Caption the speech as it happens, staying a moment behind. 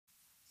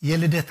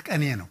የልደት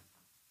ቀኔ ነው።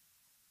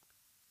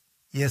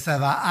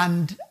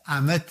 የ71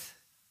 ዓመት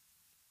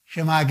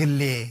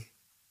ሽማግሌ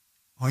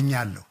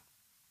ሆኛለሁ።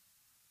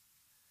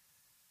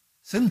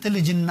 ስንት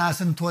ልጅና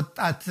ስንት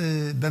ወጣት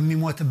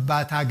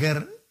በሚሞትባት ሀገር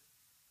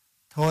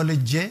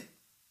ተወልጄ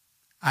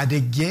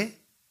አድጌ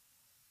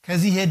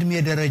ከዚህ የዕድሜ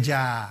ደረጃ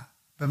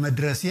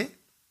በመድረሴ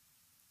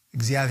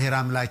እግዚአብሔር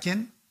አምላኬን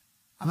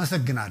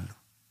አመሰግናለሁ።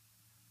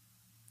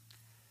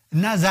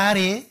 እና ዛሬ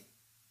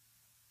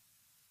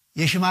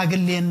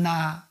የሽማግሌና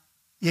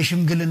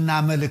የሽምግልና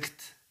መልእክት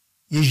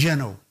ይዤ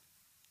ነው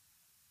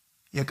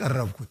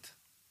የቀረብኩት።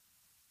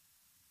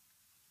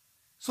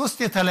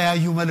 3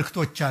 የተለያዩ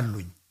መልእክቶች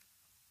አሉኝ።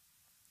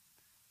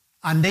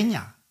 አንደኛ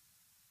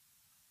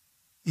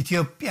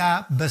ኢትዮጵያ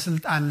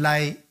በስልጣን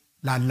ላይ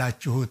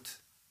ላላችሁት፣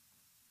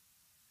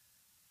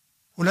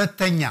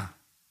 ሁለተኛ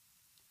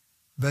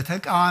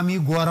በተቃዋሚ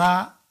ጎራ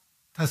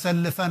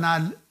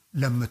ተሰልፈናል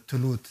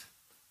ለምትሉት፣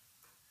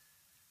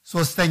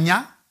 ሶስተኛ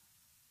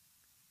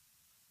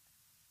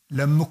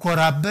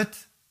ለምኮራበት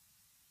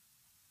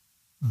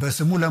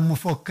በስሙ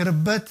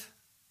ለምፎክርበት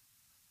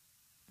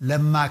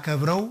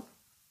ለማከብረው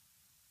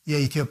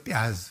የኢትዮጵያ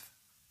ሕዝብ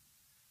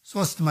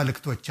 3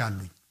 መልእክቶች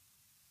አሉኝ።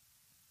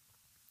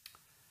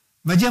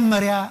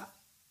 መጀመሪያ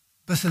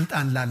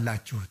በስልጣን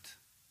ላላችሁት፣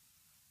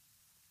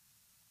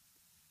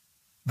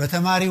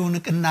 በተማሪው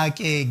ንቅናቄ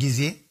ጊዜ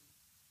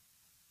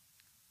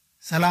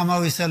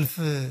ሰላማዊ ሰልፍ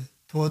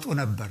ተወጡ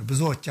ነበር።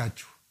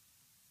 ብዙዎቻችሁ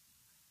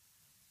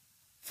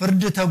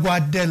ፍርድ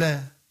ተጓደለ፣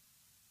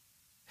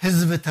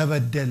 ሕዝብ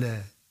ተበደለ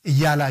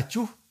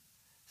እያላችሁ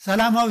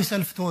ሰላማዊ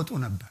ሰልፍ ተወጡ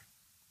ነበር።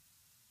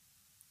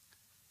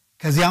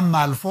 ከዚያም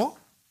አልፎ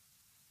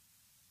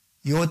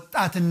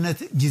የወጣትነት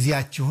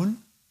ጊዜያችሁን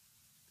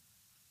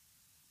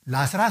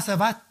ለ17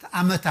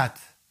 ዓመታት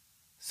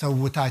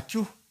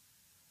ሰውታችሁ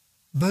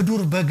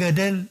በዱር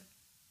በገደል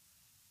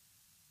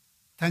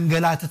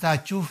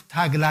ተንገላትታችሁ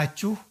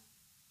ታግላችሁ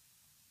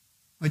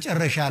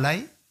መጨረሻ ላይ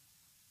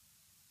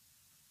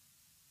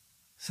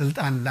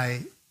ስልጣን ላይ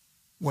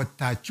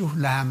ወጣችሁ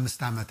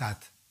ለ25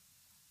 ዓመታት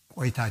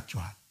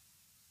ቆይታችኋል።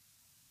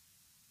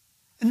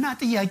 እና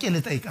ጥያቄ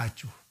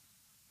ልጠይቃችሁ፣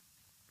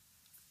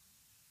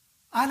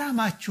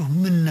 ዓላማችሁ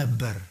ምን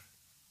ነበር?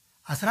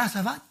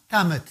 17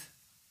 ዓመት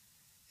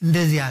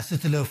እንደዚያ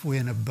ስትለፉ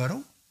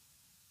የነበረው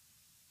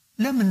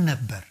ለምን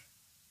ነበር?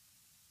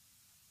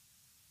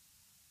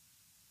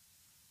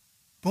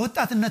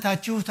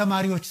 በወጣትነታችሁ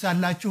ተማሪዎች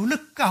ሳላችሁ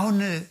ልክ አሁን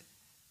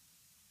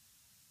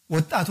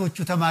ወጣቶቹ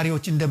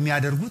ተማሪዎች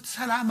እንደሚያደርጉት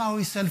ሰላማዊ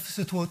ሰልፍ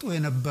ስትወጡ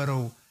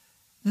የነበረው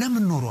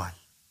ለምን ኖሯል?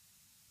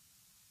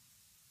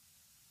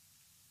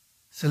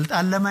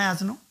 ስልጣን ለመያዝ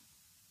ነው?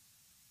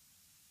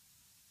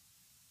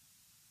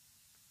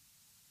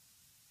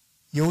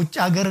 የውጭ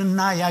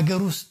ሀገርና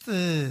የሀገር ውስጥ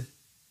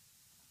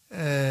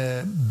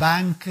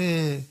ባንክ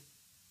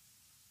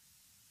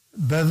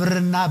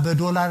በብርና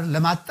በዶላር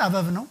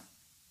ለማጣበብ ነው?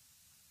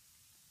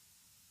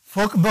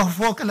 ፎቅ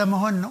በፎቅ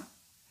ለመሆን ነው?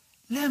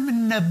 ለምን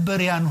ነበር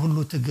ያን ሁሉ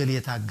ትግል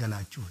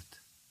የታገላችሁት?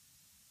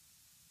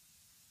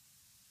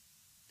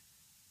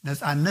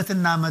 ነፃነት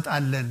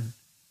እናመጣለን፣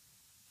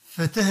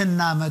 ፍትህ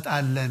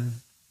እናመጣለን፣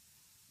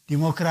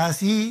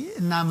 ዲሞክራሲ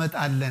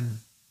እናመጣለን፣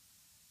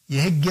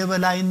 የሕግ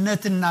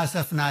የበላይነት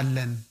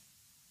እናሰፍናለን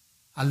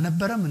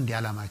አልነበረም እንዴ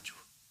ዓላማችሁ?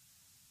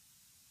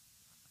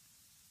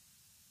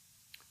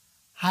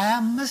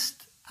 25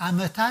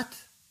 ዓመታት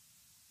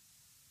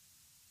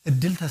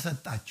እድል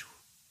ተሰጣችሁ።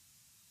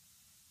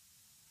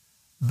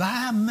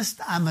 በ25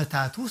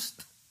 ዓመታት ውስጥ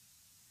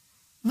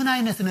ምን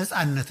አይነት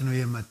ነፃነት ነው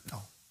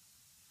የመጣው?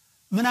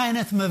 ምን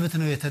አይነት መብት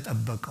ነው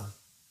የተጠበቀው?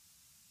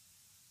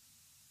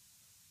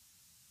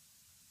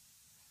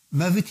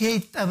 መብቴ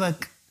ይጠበቅ፣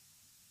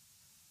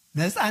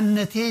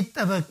 ነፃነቴ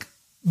ይጠበቅ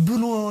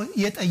ብሎ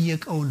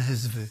የጠየቀውን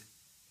ሕዝብ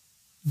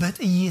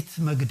በጥይት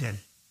መግደል፣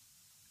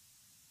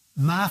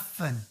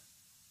 ማፈን፣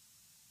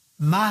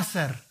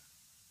 ማሰር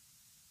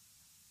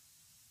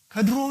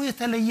ከድሮ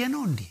የተለየ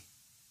ነው እንዴ?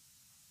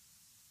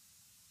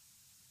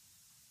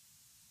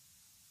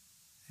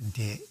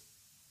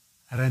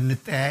 ኧረ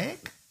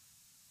እንጠያየቅ።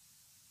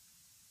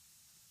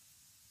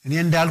 እኔ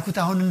እንዳልኩት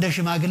አሁን እንደ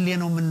ሽማግሌ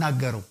ነው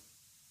የምናገረው።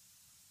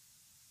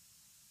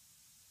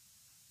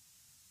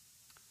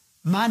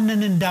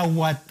 ማንን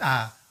እንዳዋጣ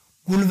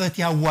ጉልበት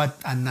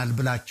ያዋጣናል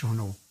ብላችሁ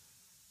ነው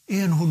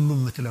ይህን ሁሉ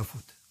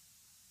የምትለፉት?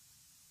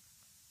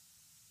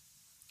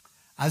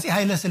 አፄ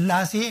ኃይለ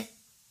ሥላሴ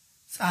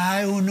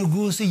ፀሐዩ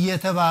ንጉሥ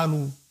እየተባሉ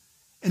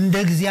እንደ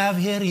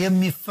እግዚአብሔር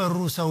የሚፈሩ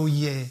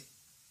ሰውዬ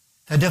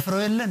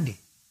ተደፍረው የለ እንዴ?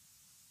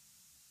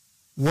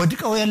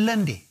 ወድቀው የለ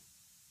እንዴ?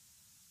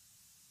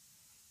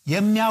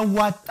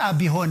 የሚያዋጣ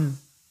ቢሆን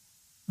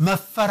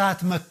መፈራት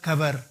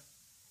መከበር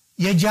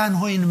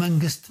የጃንሆይን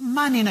መንግስት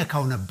ማን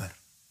ይነካው ነበር?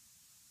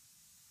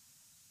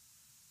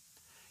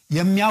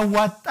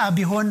 የሚያዋጣ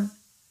ቢሆን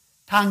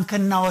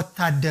ታንክና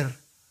ወታደር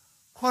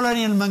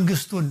ኮሎኔል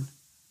መንግስቱን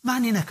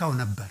ማን ይነካው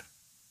ነበር?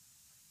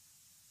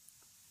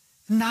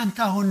 እናንተ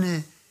አሁን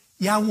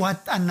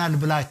ያዋጣናል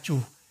ብላችሁ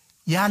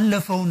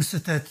ያለፈውን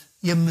ስተት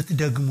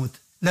የምትደግሙት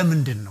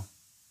ለምንድን ነው?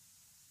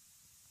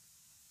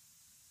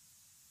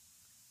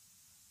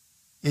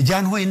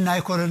 የጃንሆይና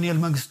የኮሎኔል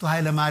መንግስቱ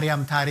ኃይለ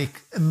ማርያም ታሪክ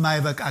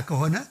የማይበቃ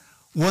ከሆነ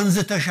ወንዝ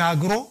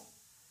ተሻግሮ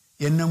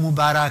የነ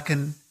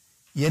ሙባራክን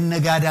የነ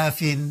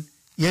ጋዳፊን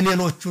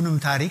የሌሎቹንም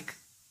ታሪክ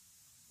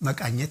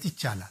መቃኘት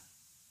ይቻላል።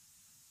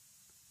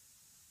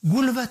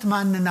 ጉልበት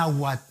ማንን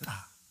አዋጣ?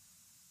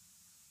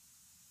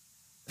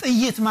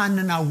 ጥይት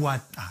ማንን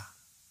አዋጣ?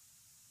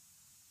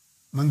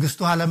 መንግስቱ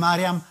ኃይለ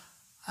ማርያም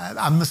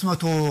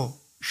 500,000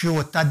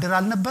 ወታደር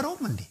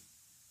አልነበረውም እንዴ?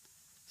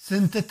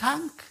 ስንት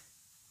ታንክ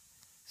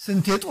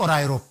ስንት የጦር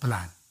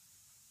አይሮፕላን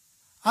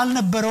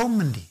አልነበረውም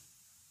እንዴ?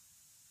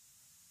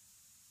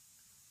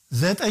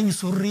 9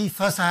 ሱሪ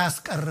ፈሳ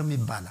ያስቀርም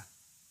ይባላል።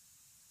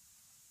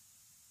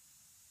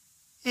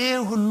 ይሄ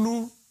ሁሉ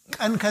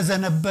ቀን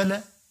ከዘነበለ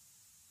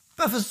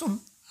በፍጹም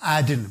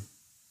አያድንም።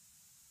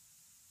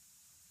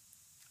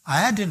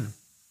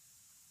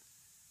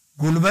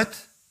 ጉልበት፣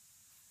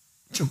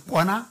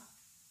 ጭቆና፣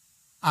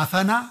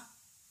 አፈና፣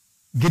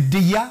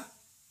 ግድያ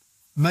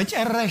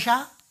መጨረሻ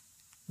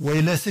ወይ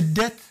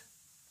ለስደት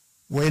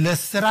ወይ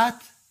ለስራት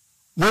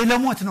ወይ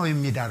ለሞት ነው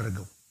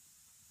የሚዳርገው።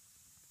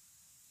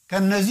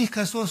 ከነዚህ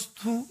ከሶስቱ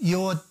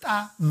የወጣ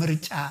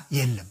ምርጫ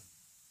የለም።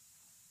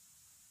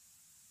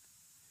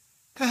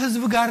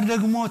 ከህዝብ ጋር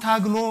ደግሞ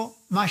ታግሎ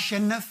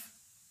ማሸነፍ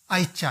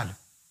አይቻልም።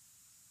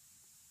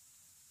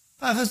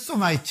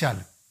 በፍጹም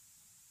አይቻልም።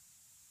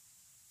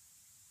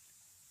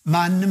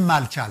 ማንም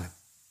አልቻለም።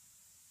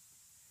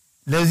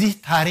 ለዚህ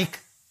ታሪክ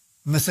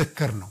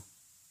ምስክር ነው።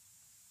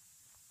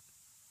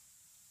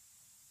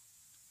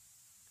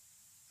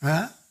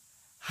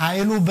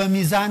 ኃይሉ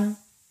በሚዛን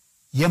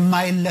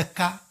የማይለካ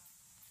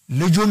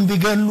ልጁን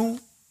ቢገሉ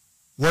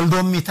ወልዶ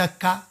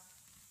የሚተካ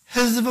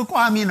ህዝብ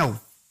ቋሚ ነው።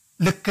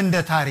 ልክ እንደ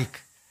ታሪክ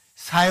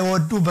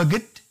ሳይወዱ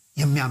በግድ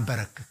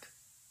የሚያንበረክክ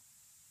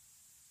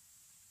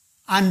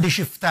አንድ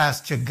ሽፍታ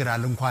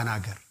ያስቸግራል እንኳን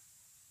አገር።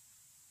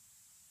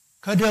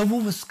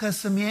 ከደቡብ እስከ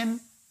ሰሜን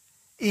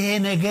ይሄ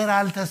ነገር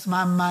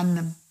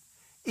አልተስማማንም፣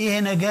 ይሄ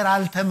ነገር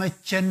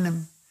አልተመቸንም፣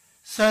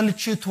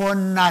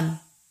 ሰልችቶናል፣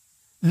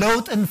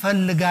 ለውጥ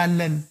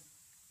እንፈልጋለን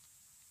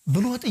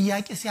ብሎ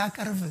ጥያቄ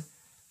ሲያቀርብ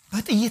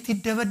በጥይት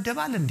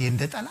ይደበደባል እንዴ?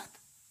 እንደ ጠላት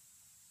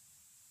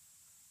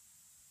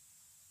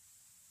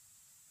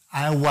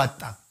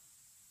አያዋጣም።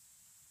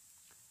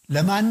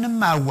 ለማንም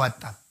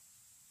አያዋጣም።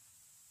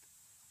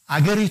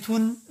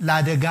 አገሪቱን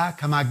ለአደጋ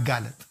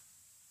ከማጋለጥ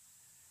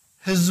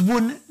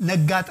ህዝቡን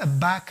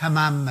ነጋጠባ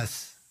ከማመስ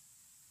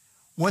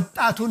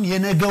ወጣቱን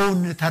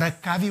የነገውን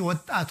ተረካቢ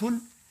ወጣቱን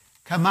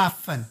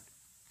ከማፈን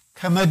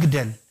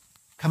ከመግደል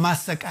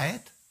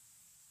ከማሰቃየት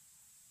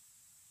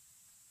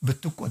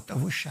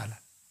ብትቆጠቡ ይሻላል።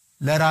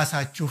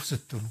 ለራሳችሁ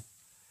ስትሉ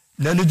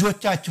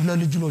ለልጆቻችሁ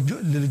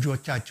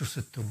ለልጆቻችሁ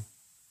ስትሉ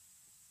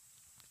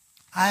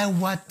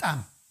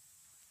አያዋጣም።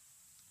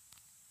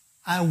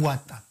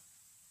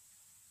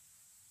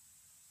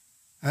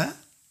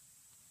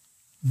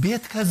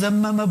 ቤት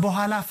ከዘመመ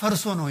በኋላ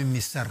ፈርሶ ነው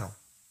የሚሰራው።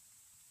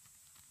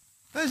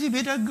 በዚህ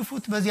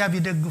ቢደግፉት በዚያ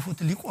ቢደግፉት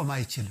ሊቆም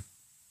አይችልም።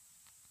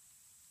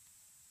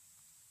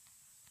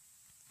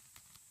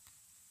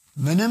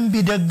 ምንም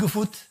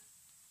ቢደግፉት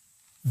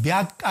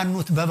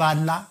ቢያቃኑት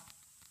በባላ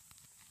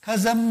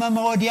ከዘመመ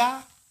ወዲያ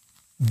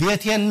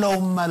ቤት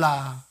የለውም መላ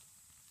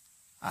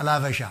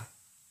አላበሻ።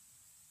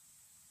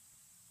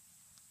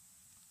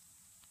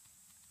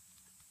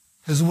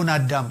 ህዝቡን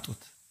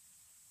አዳምጡት።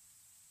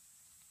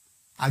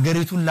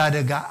 አገሪቱን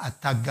ለአደጋ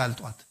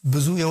አታጋልጧት።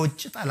 ብዙ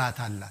የውጭ ጠላት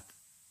አላት።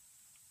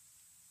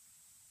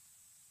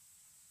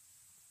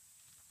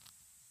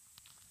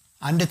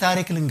 አንድ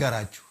ታሪክ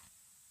ልንገራችሁ።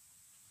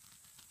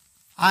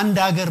 አንድ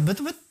አገር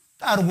ብጥብጥ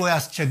አርጎ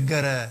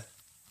ያስቸገረ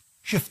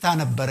ሽፍታ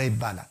ነበረ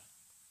ይባላል።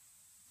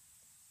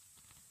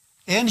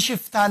 ይህን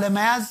ሽፍታ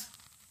ለመያዝ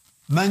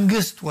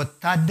መንግስት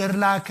ወታደር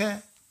ላከ፣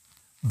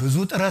 ብዙ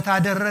ጥረት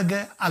አደረገ፣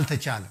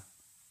 አልተቻለም።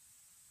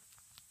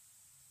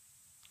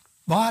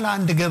 በኋላ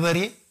አንድ ገበሬ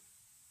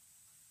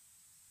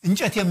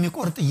እንጨት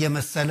የሚቆርጥ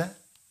እየመሰለ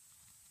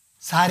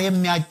ሳር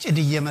የሚያጭድ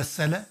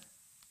እየመሰለ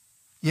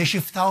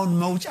የሽፍታውን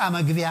መውጫ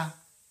መግቢያ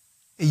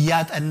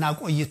እያጠና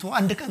ቆይቶ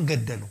አንድ ቀን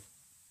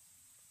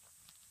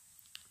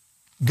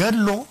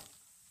ገድሎ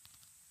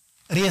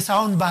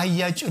ሬሳውን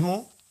ባህያ ጭኖ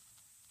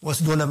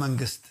ወስዶ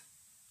ለመንግስት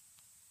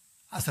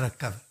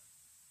አስረከበ።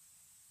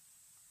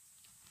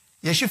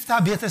 የሽፍታ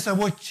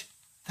ቤተሰቦች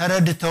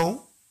ተረድተው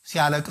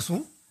ሲያለቅሱ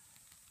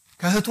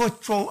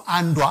ከህቶቹ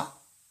አንዷ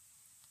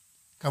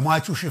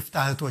ከሟቹ ሽፍታ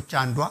እህቶች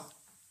አንዷ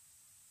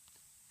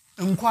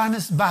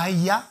እንኳንስ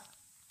ባህያ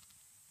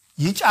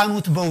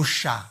ይጫኑት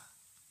በውሻ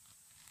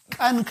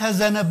ቀን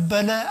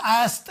ከዘነበለ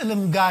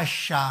አያስጥልም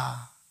ጋሻ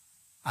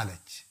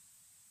አለች።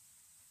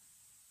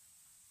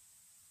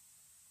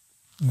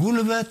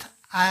 ጉልበት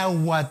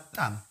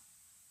አያዋጣም፣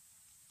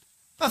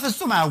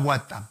 በፍጹም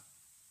አያዋጣም።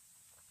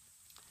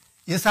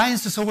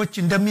 የሳይንስ ሰዎች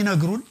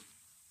እንደሚነግሩን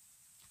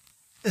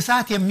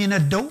እሳት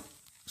የሚነደው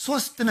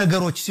 3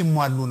 ነገሮች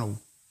ሲሟሉ ነው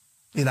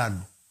ይላሉ።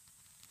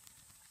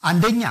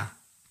 አንደኛ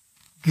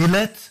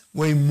ግለት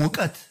ወይም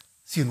ሙቀት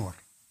ሲኖር፣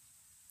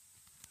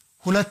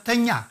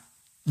 ሁለተኛ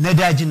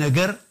ነዳጅ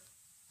ነገር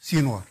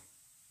ሲኖር፣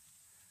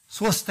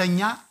 ሶስተኛ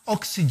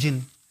ኦክሲጅን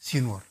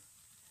ሲኖር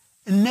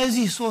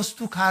እነዚህ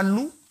ሶስቱ ካሉ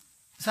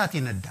እሳት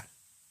ይነዳል።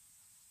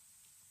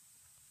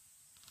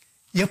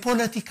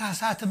 የፖለቲካ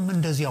እሳትም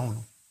እንደዚያው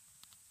ነው።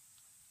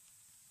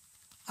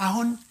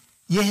 አሁን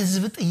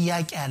የህዝብ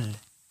ጥያቄ አለ፣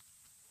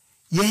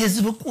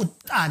 የህዝብ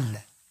ቁጣ አለ፣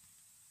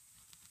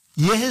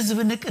 የህዝብ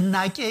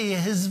ንቅናቄ፣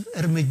 የህዝብ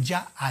እርምጃ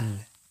አለ።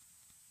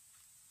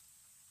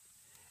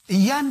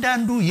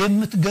 እያንዳንዱ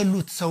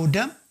የምትገሉት ሰው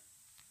ደም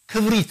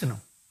ክብሪት ነው፣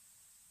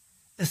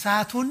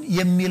 እሳቱን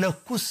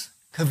የሚለኩስ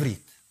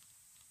ክብሪት።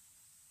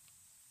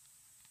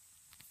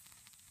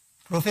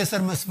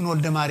 ፕሮፌሰር መስፍን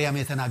ወልደ ማርያም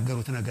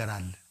የተናገሩት ነገር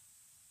አለ።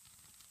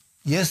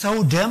 የሰው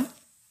ደም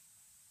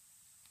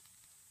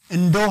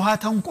እንደ ውሃ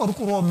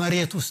ተንቆርቁሮ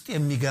መሬት ውስጥ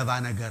የሚገባ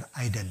ነገር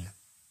አይደለም።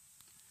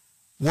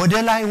 ወደ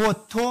ላይ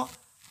ወጥቶ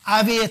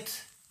አቤት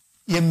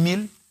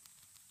የሚል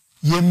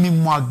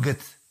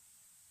የሚሟገት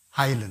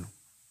ኃይል ነው።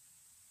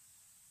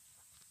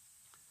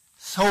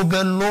 ሰው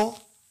ገሎ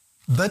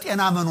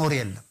በጤና መኖር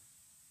የለም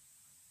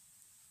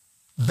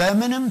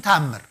በምንም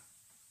ታምር።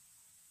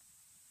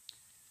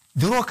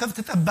 ድሮ ከብት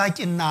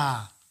ጠባቂና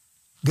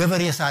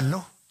ገበሬ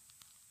ሳለሁ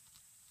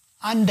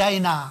አንድ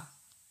አይና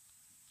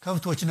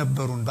ከብቶች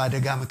ነበሩን።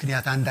 ባደጋ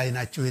ምክንያት አንድ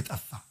አይናቸው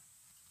የጠፋ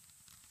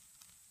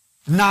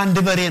እና አንድ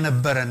በሬ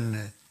ነበረን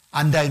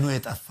አንድ አይኑ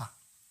የጠፋ።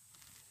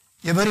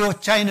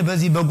 የበሬዎች አይን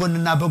በዚህ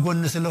በጎንና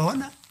በጎን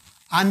ስለሆነ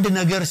አንድ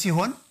ነገር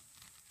ሲሆን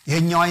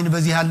ይሄኛው አይን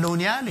በዚህ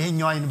ያለውን ያል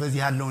ይሄኛው አይን በዚህ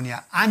ያለውን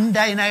ያል። አንድ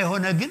አይና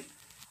የሆነ ግን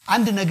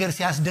አንድ ነገር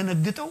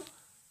ሲያስደነግጠው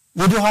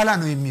ወደ ኋላ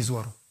ነው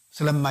የሚዞረው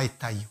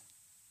ስለማይታየው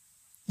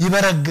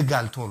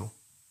ይበረግጋል ቶሎ።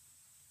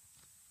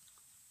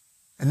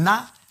 እና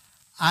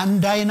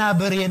አንድ አይና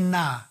በሬና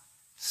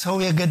ሰው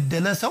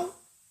የገደለ ሰው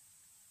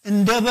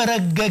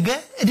እንደበረገገ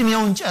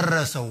እድሜውን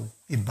ጨረሰው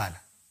ይባላል።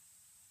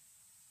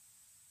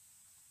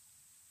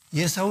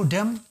 የሰው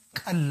ደም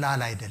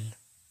ቀላል አይደለም።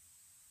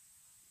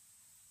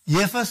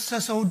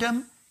 የፈሰሰው ደም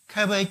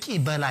ከበቂ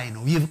በላይ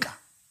ነው። ይብቃ፣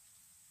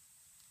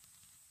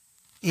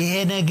 ይሄ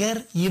ነገር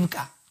ይብቃ።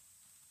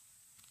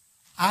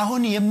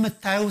 አሁን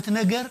የምታዩት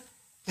ነገር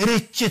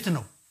ርችት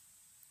ነው፣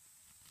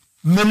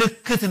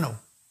 ምልክት ነው፣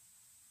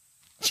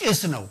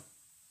 ጭስ ነው።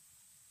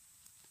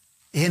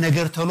 ይሄ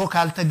ነገር ቶሎ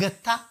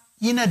ካልተገታ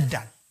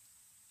ይነዳል።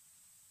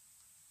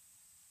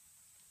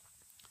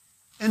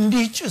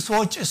 እንዲህ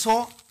ጭሶ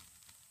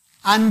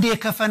አንዴ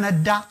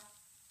ከፈነዳ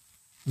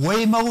ወይ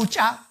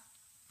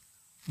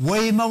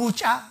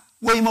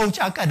መውጫ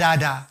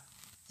ቀዳዳ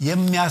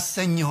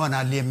የሚያሰኝ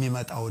ይሆናል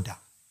የሚመጣው ዳ።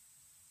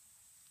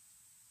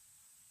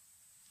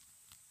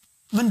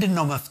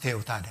 ምንድነው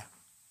መፍትሄው ታዲያ?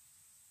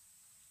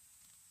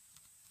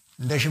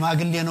 እንደ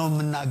ሽማግሌ ነው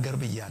የምናገር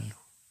ብያለሁ፣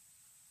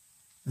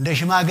 እንደ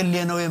ሽማግሌ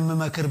ነው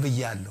የምመክር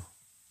ብያለሁ።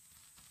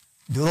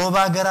 ድሮ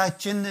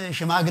በአገራችን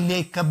ሽማግሌ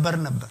ይከበር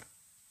ነበር።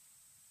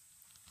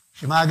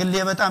 ሽማግሌ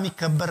በጣም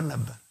ይከበር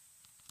ነበር።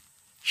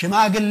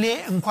 ሽማግሌ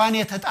እንኳን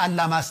የተጣላ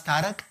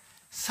ማስታረቅ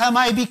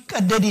ሰማይ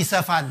ቢቀደድ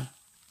ይሰፋል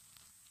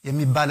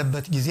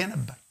የሚባልበት ጊዜ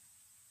ነበር።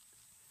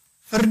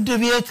 ፍርድ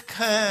ቤት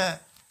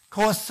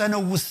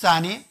ከወሰነው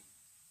ውሳኔ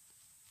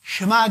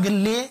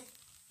ሽማግሌ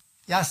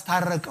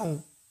ያስታረቀው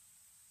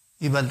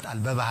ይበልጣል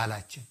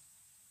በባህላችን።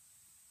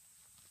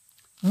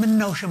 ምን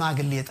ነው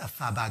ሽማግሌ የጠፋ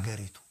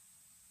በአገሪቱ?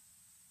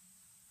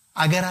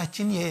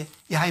 አገራችን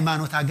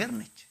የሃይማኖት አገር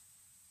ነች።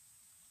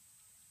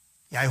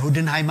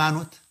 የአይሁድን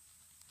ሃይማኖት፣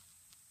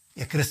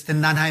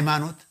 የክርስትናን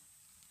ሃይማኖት፣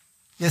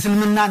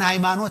 የእስልምናን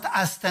ሃይማኖት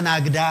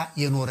አስተናግዳ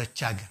የኖረች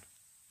አገር፣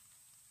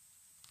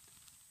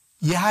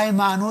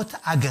 የሃይማኖት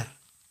አገር፣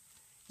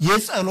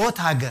 የጸሎት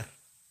አገር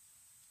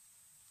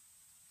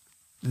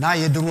እና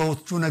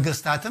የድሮዎቹ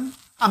ነገስታትም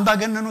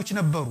አምባገነኖች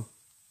ነበሩ።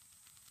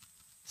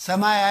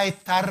 ሰማይ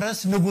አይታረስ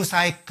ንጉስ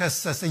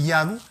አይከሰስ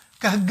እያሉ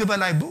ከህግ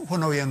በላይ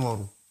ሆነው የኖሩ፣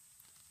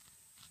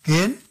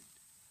 ግን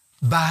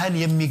ባህል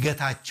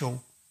የሚገታቸው፣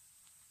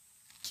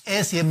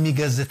 ቄስ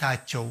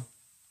የሚገዝታቸው፣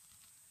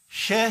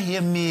 ሼህ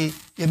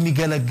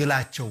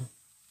የሚገለግላቸው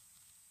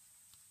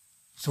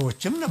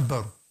ሰዎችም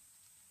ነበሩ።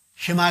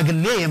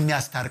 ሽማግሌ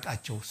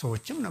የሚያስታርቃቸው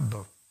ሰዎችም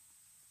ነበሩ።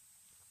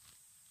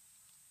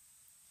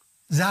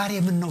 ዛሬ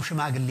ምን ነው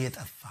ሽማግሌ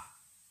ጠፋ?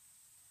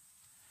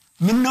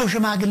 ምን ነው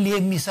ሽማግሌ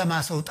የሚሰማ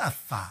ሰው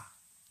ጠፋ?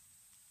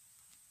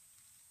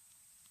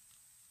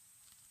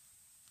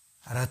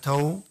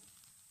 አረተው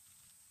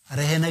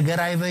ይሄ ነገር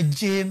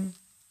አይበጅም፣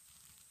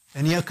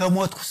 እኔ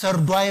ከሞትኩ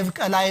ሰርዶ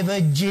አይብቀል፣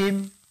 አይበጅም።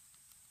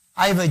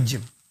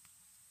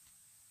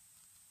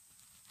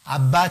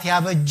 አባት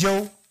ያበጀው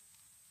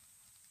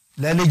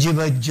ለልጅ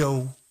በጀው፣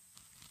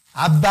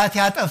 አባት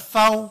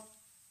ያጠፋው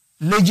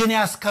ልጅን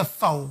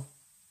ያስከፋው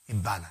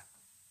ይባላል።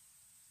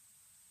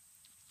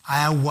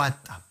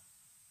 አያዋጣም።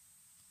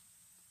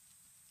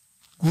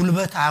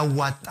 ጉልበት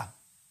አያዋጣም።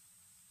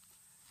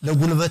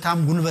 ለጉልበታም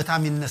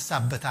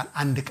ይነሳበታል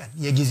አንድ ቀን፣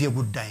 የጊዜ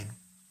ጉዳይ ነው።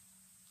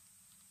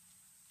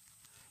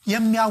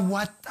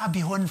 የሚያዋጣ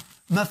ቢሆን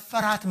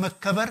መፈራት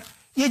መከበር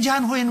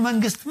የጃንሆይን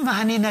መንግስት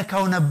ማን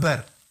ይነካው ነበር?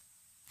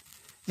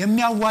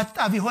 የሚያዋጣ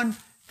ቢሆን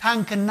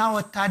ታንክና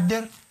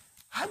ወታደር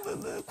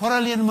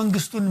ኮሎኔል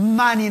መንግስቱን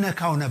ማን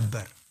ይነካው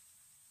ነበር?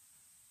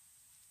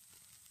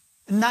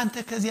 እናንተ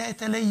ከዚያ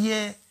የተለየ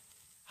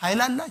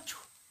ኃይል አላችሁ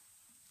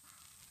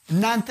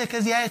እናንተ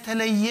ከዚያ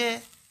የተለየ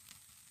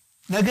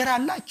ነገር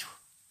አላችሁ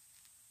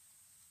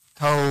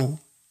ተው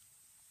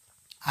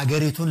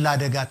አገሪቱን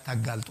ላደጋ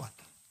ታጋልጧል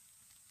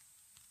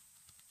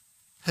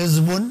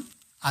ህዝቡን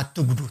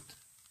አትጉዱት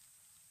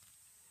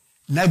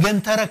ነገን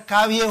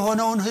ተረካቢ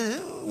የሆነውን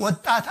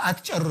ወጣት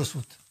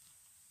አትጨርሱት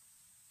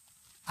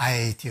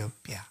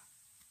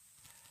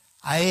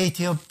አይ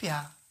ኢትዮጵያ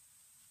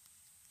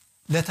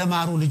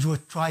ለተማሩ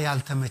ልጆቿ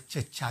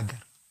ያልተመቸች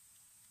ሀገር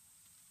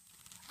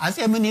አጼ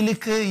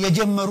ምኒልክ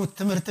የጀመሩት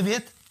ትምህርት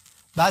ቤት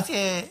ባጼ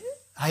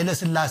ኃይለ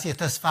ሥላሴ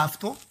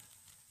ተስፋፍቶ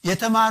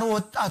የተማሩ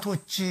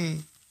ወጣቶች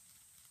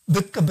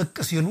ብቅ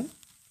ሲሉ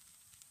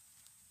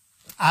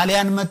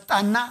ጣሊያን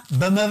መጣና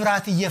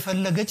በመብራት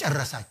እየፈለገ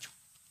ጨረሳቸው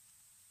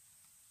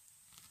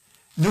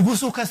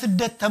ንጉሱ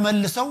ከስደት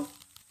ተመልሰው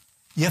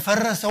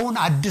የፈረሰውን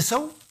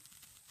አድሰው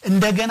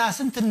እንደገና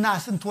ስንትና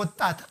ስንት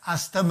ወጣት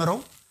አስተምረው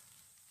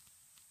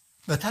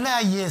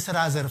በተለያየ የሥራ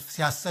ዘርፍ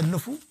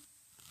ሲያሰልፉ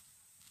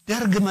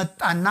ደርግ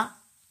መጣና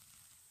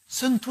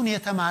ስንቱን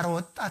የተማረ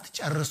ወጣት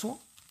ጨርሶ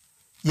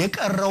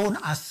የቀረውን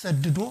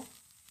አሰድዶ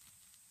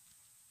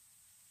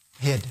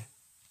ሄደ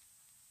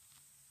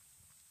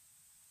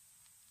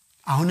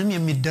አሁንም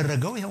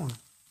የሚደረገው ይሄው ነው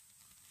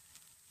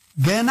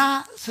ገና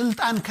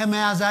ስልጣን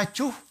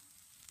ከመያዛችሁ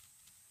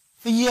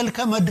ፍየል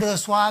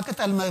ከመድረሷ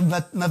ቅጠል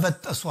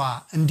መበጠሷ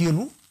እንዲሉ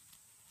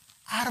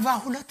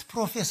 42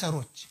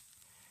 ፕሮፌሰሮች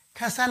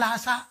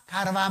ከ30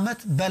 ከ40 ዓመት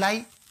በላይ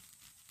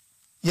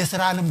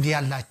የሥራ ልምድ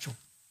ያላቸው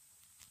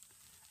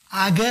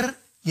አገር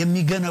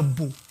የሚገነቡ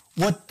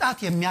ወጣት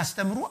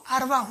የሚያስተምሩ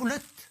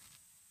 42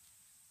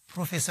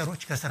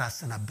 ፕሮፌሰሮች ከሥራ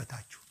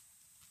አሰናበታችሁ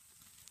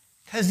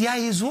ከዚያ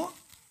ይዞ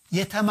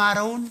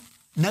የተማረውን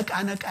ነቃ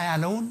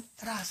ያለውን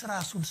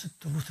ራሱን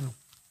ስትሉት ነው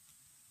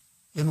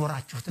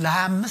የኖራችሁት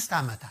ለ25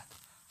 ዓመታት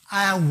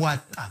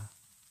አያዋጣም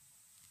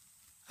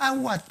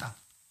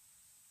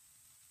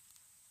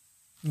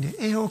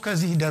ይሄው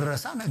ከዚህ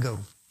ደረሰ ነገሩ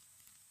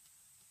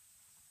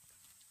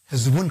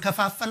ህዝቡን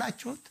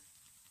ከፋፈላችሁት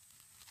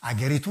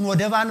አገሪቱን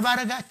ወደ ባልባ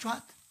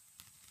አረጋችኋት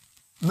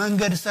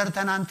መንገድ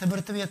ሰርተናን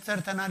ትምህርት ቤት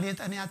ሰርተናል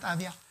የጤና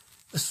ጣቢያ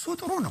እሱ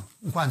ጥሩ ነው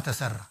እንኳን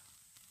ተሰራ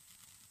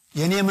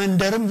የኔ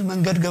መንደርም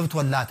መንገድ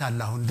ገብቶላታል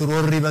አሁን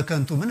ድሮሪ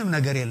በከንቱ ምንም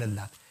ነገር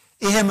የለላት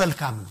ይሄ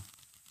መልካም ነው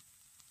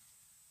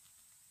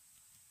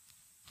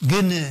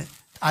ግን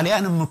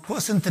ጣሊያንም እኮ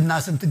ስንትና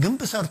ስንት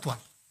ግንብ ሰርቷል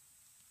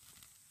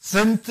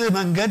ስንት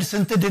መንገድ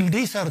ስንት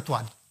ድልድይ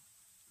ሰርቷል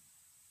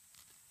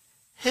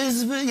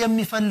ህዝብ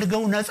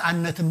የሚፈልገው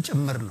ነፃነትም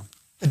ጭምር ነው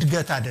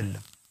እድገት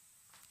አይደለም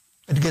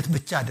እድገት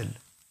ብቻ አይደለም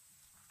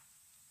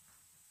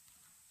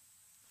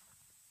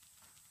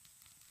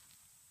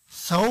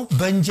ሰው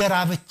በእንጀራ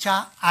ብቻ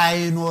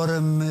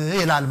አይኖርም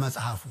ይላል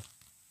መጽሐፉ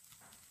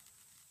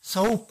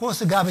ሰው እኮ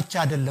ስጋ ብቻ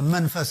አይደለም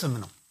መንፈስም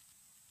ነው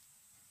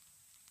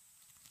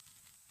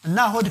እና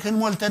ሆድህን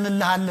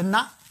ሞልተንልሃልና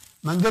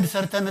መንገድ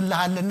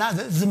ሰርተንልሃልና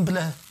ዝም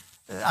ብለህ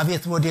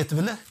አቤት ወዴት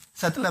ብለህ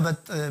ሰጥለበጥ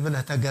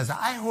ብለህ ተገዛ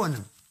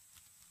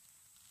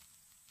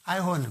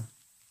አይሆንም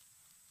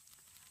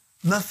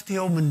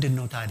መፍትሄው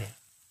ምንድነው ታዲያ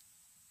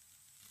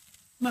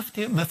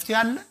መፍትሄ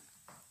አለ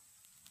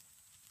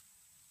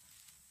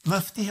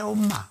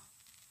መፍትሄውማ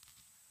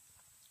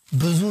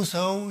ብዙ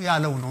ሰው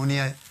ያለው ነው እኔ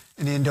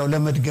እንደው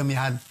ለመድገም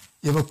ያህል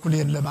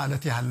የበኩሌን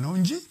ለማለት ያህል ነው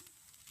እንጂ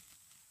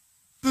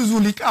ብዙ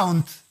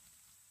ሊቃውንት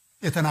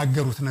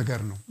የተናገሩት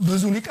ነገር ነው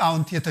ብዙ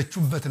ሊቃውንት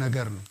የተቹበት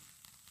ነገር ነው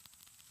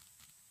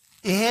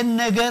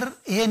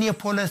ይሄን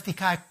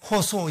የፖለቲካ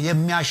ኮሶ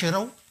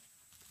የሚያሽረው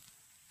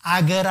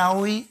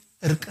አገራዊ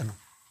እርቅ ነው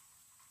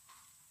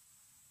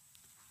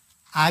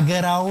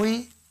አገራዊ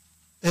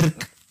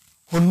እርቅ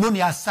ሁሉን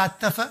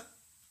ያሳተፈ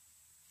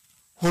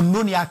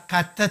ሁሉን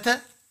ያካተተ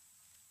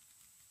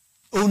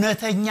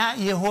እውነተኛ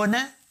የሆነ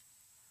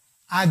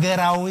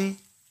አገራዊ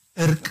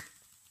እርቅ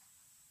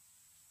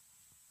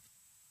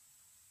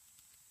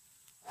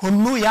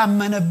ሁሉ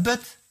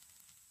ያመነበት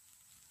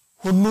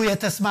ሁሉ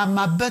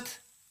የተስማማበት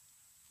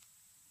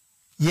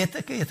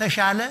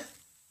የተሻለ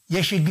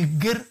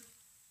የሽግግር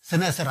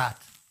ስነ ስርዓት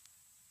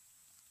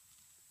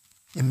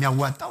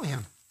የሚያዋጣው ይሄ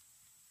ነው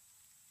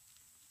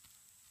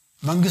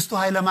መንግስቱ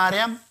ኃይለ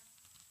ማርያም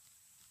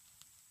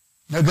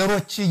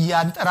ነገሮች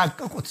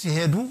ያንጠራቀቁት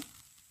ሲሄዱ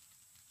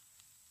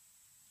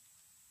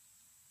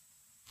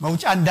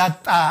መውጫ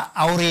እንዳጣ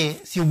አውሬ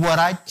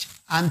ሲወራጭ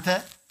አንተ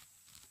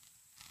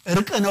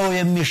እርቅ ነው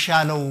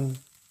የሚሻለው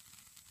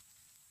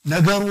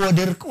ነገሩ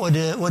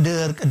ወደ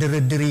እርቅ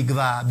ድርድር ይግባ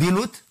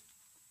ቢሉት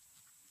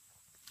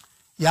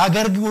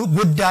ያገር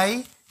ጉዳይ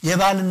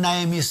የባልና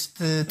የሚስት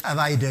ጠብ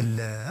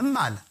አይደለም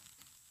አለ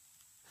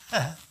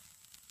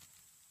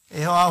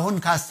ይሄው አሁን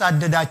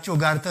ካሳደዳቸው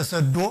ጋር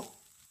ተሰዶ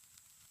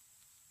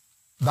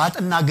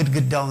ባጥና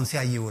ግድግዳውን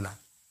ሲያይውላል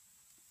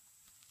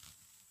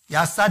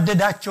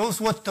ያሳደዳቸውስ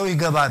ወጥተው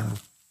ይገባሉ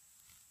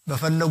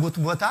በፈለጉት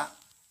ቦታ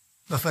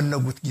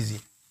በፈለጉት ጊዜ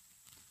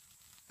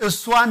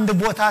እሱ አንድ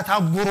ቦታ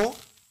ታጉሮ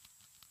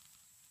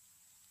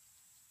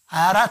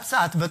 24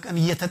 ሰዓት በቀን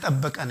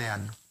እየተጠበቀ ነው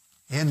ያለው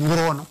ይሄ ኑሮ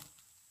ነው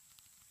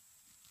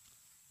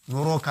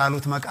ኑሮ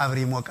ካሉት መቃብር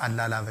ይሞቃል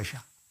አላበሻ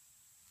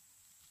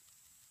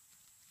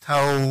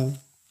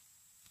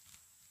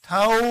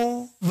ተው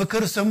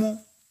ምክር ስሙ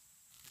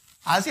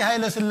አፄ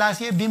ኃይለ ሥላሴ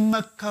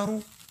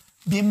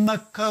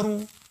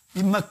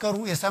ቢመከሩ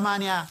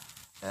የ80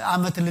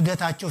 ዓመት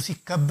ልደታቸው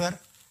ሲከበር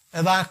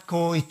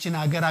እባክዎ ይችን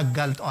ሀገር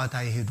አጋልጠዋት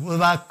አይሄዱ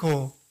እባክዎ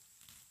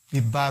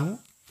ቢባሉ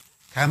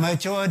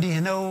ከመቼ ወዲህ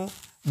ነው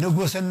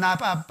ንጉስና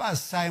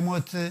ጳጳስ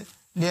ሳይሞት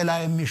ሌላ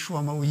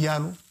የሚሾመው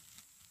እያሉ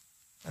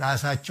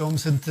ራሳቸውም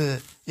ስንት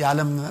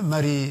የዓለም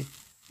መሪ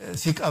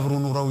ሲቀብሩ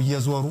ኑረው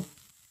እየዞሩ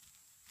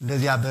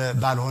እንደዚያ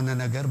ባልሆነ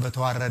ነገር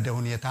በተዋረደ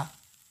ሁኔታ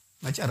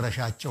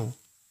መጨረሻቸው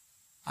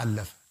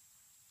አለፈ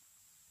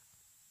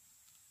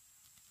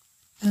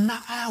እና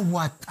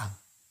አያዋጣም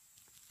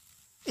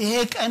ይሄ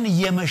ቀን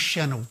እየመሸ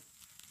ነው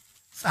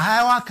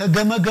ፀሐይዋ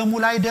ከገመገሙ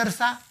ላይ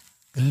ደርሳ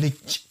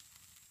ግልጭ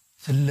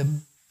ስልም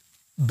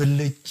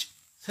ብልጭ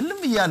ስልም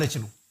እያለች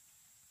ነው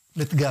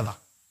ልትገባ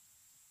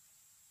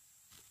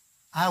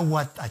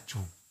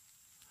አያዋጣችሁ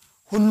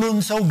ሁሉን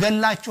ሰው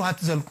ገላችሁ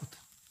አትዘልቁት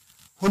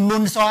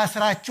ሁሉን ሰው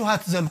አስራችሁ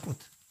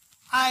አትዘልቁት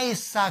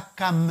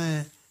አይሳካም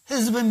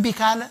ህዝብን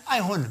ቢካለ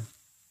አይሆንም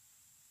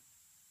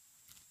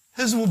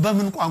ህዝቡ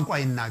በምን ቋንቋ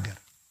ይናገር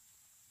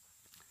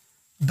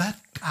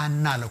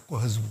በቃና ለኮ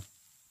ህዝቡ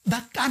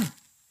በቃን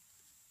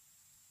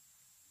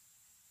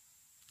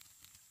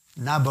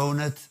እና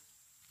በእውነት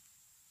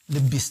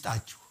ልብ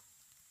ይስጣችሁ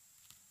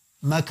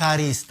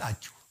መካሪ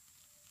ይስጣችሁ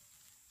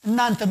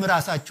እናንተም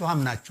ራሳችሁ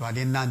አምናችኋል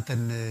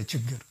የእናንተን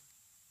ችግር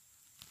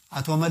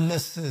አቶ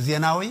መለስ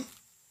ዜናዊ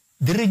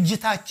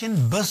ድርጅታችን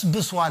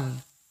በስብሷል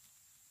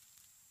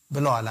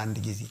ብለዋል አንድ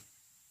ጊዜ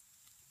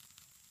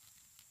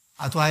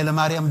አቶ ኃይለ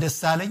ማርያም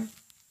ደሳለኝ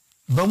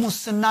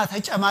በሙስና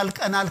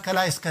ተጨማልቀናል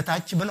ከላይ እስከ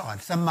ታች ብለዋል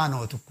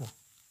ሰማነውት እኮ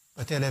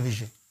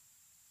በቴሌቪዥን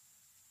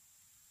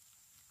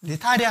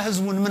ለታዲያ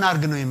ህዝቡን ምን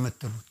አርግ ነው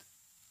የምትሉት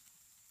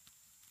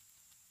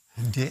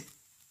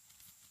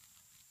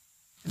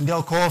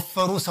እንዴው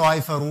ከወፈሩ ሰው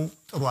አይፈሩ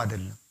ጥሩ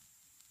አይደለም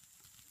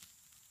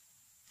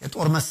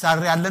የጦር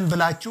መሳሪያ ያለን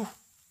ብላችሁ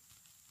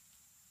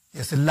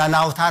የስላላ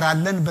አውታር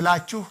አለን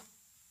ብላችሁ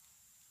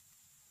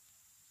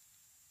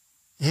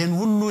ይሄን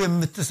ሁሉ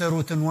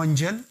የምትሰሩትን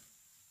ወንጀል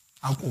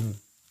አቁሙ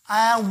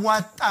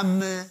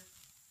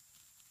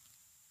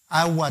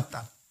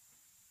አያዋጣም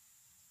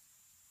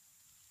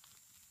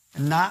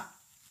እና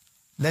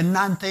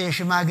ለእናንተ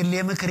የሽማግሌ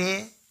ምክሬ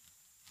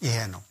ይሄ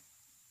ነው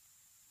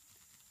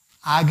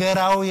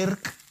አገራው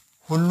ይርቅ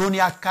ሁሉን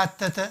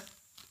ያካተተ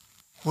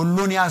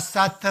ሁሉን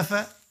ያሳተፈ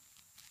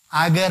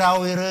አገራው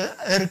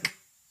ይርቅ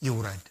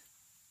ይውረድ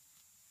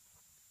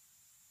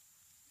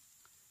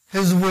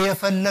ህዝቡ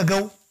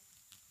የፈለገው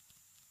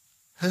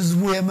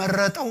ህዝቡ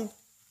የመረጠው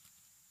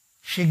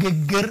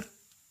ሽግግር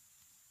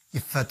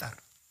ይፈጠር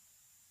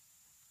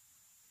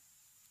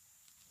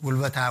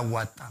ጉልበት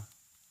አያዋጣም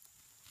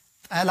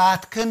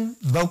ጠላትክን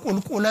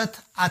በቁልቁለት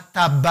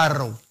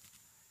አታባረው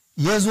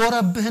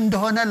የዞረብህ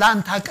እንደሆነ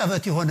ላንተ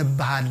አቀበት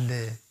ይሆንብሃል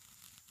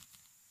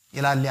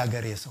ይላል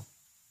ያገሬ ሰው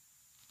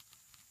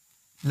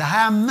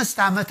ለ25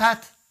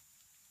 ዓመታት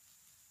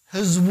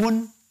ህዝቡን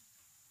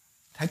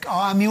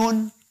ተቃዋሚውን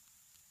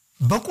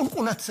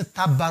በቁልቁለት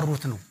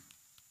ስታባሩት ነው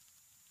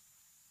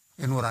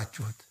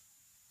የኖራችሁት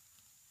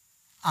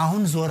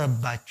አሁን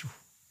ዞረባችሁ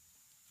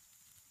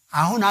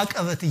አሁን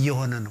አቀበት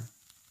እየሆነ ነው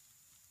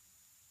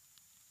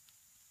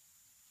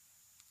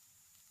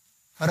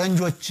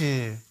ፈረንጆች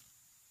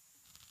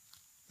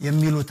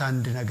የሚሉት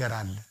አንድ ነገር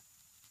አለ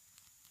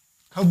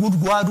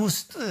ከጉድጓድ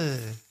ውስጥ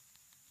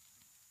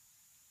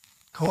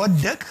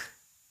ከወደቅ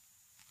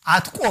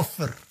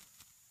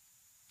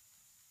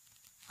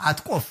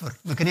አትቆፍር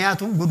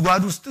ምክንያቱም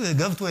ጉድጓድ ውስጥ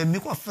ገብቶ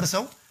የሚቆፍር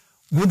ሰው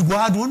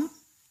ጉድጓዱን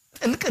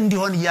ጥልቅ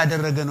እንዲሆን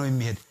ያደረገ ነው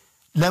የሚሄድ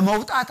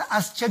ለመውጣት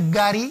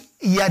አስቸጋሪ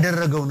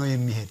ያደረገው ነው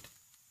የሚሄድ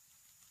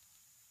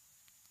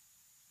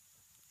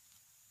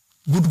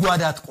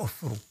ጉድጓድ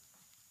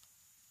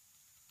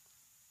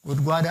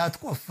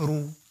አትቆፍሩ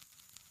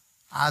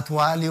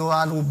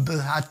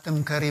አትዋሊዋሉብህ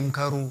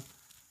አትምከሪምከሩ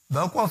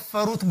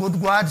በቆፈሩት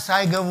ጉድጓድ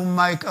ሳይገቡ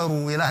ማይቀሩ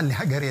ይላል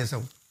ያገሬ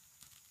ሰው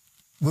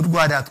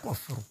ጉድጓድ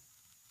አትቆፍሩ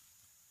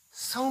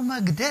ሰው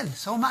መግደል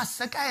ሰው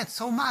ማሰቃየት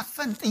ሰው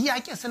ማፈን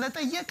ጥያቄ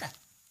ስለጠየቀ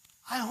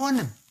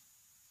አይሆንም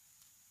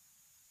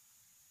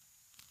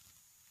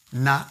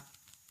እና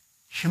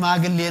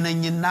ሽማግሌ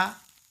ነኝና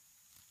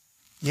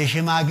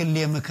የሽማግሌ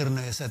ምክር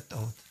ነው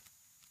የሰጠሁት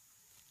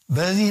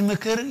በዚህ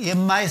ምክር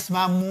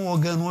የማይስማሙ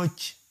ወገኖች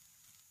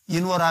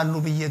ይኖራሉ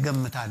ብዬ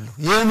ገምታለሁ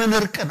የምን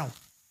እርቅ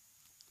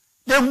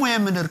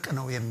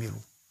ነው የሚሉ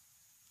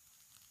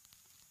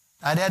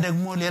ታዲያ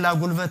ደግሞ ሌላ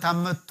ጉልበት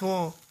አመጥቶ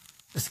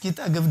እስኪ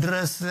ጠግብ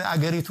ድረስ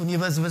አገሪቱን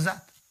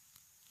ይበዝብዛት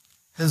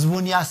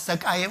ህዝቡን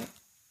ያሰቃየው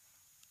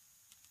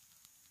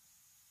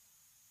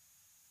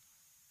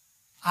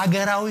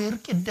አገራው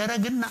ይርቅ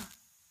ይደረግና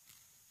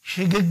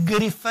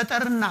ሽግግር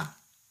ይፈጠርና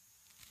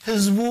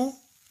ህዝቡ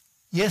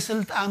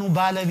የስልጣኑ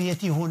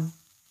ባለቤት ይሁን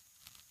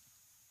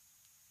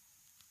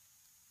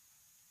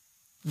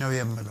ነው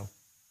የምለው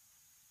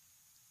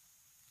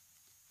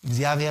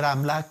እግዚአብሔር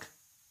አምላክ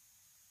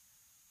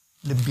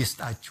ልብ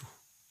ይስጣችሁ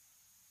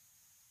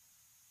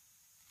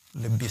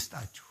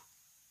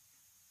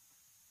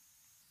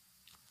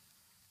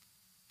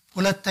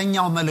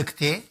ሁለተኛው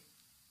መልእክቴ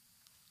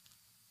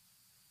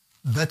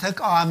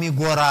በተቃዋሚ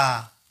ጎራ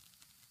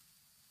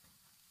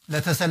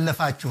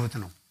ለተሰለፋችሁት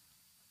ነው።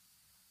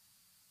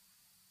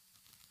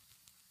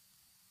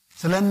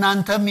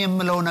 ስለናንተም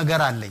የምለው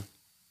ነገር አለኝ።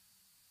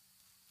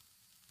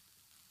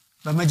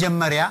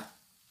 በመጀመሪያ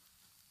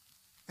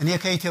እኔ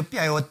ከኢትዮጵያ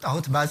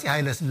የወጣሁት በአፄ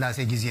ኃይለ ሥላሴ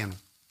ጊዜ ነው።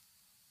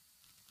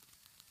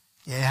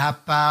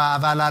 የኢሃፓ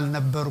አባል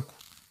አልነበርኩ፣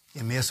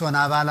 የሜሶን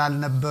አባል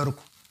አልነበርኩ፣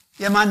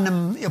 የማንም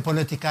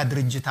የፖለቲካ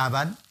ድርጅት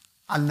አባል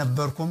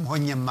አልነበርኩም፣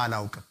 ሆኜም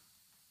አላውቅም።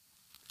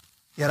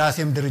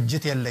 የራሴም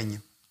ድርጅት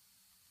የለኝም።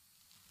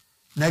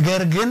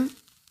 ነገር ግን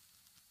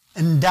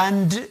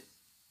እንዳንድ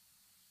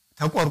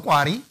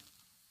ተቆርቋሪ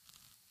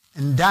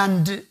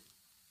እንዳንድ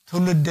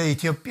ትውልደ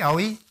ኢትዮጵያዊ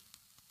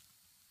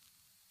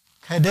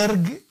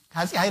ከደርግ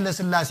ከአፄ ኃይለ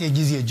ሥላሴ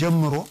ጊዜ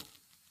ጀምሮ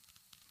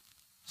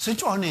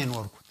ስጮህ ነው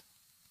የኖርኩት።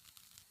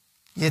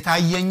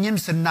 የታየኝን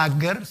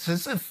ስናገር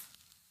ስጽፍ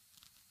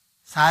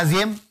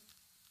ሳዜም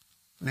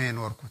ነው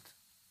የኖርኩት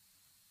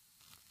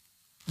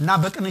እና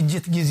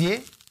በቅንጅት ጊዜ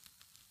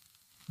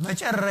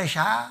መጨረሻ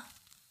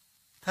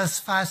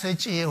ተስፋ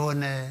ሰጪ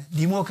የሆነ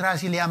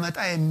ዲሞክራሲ ሊያመጣ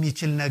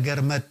የሚችል ነገር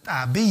መጣ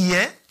ብዬ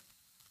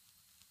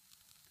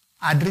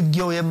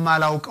አድርጌው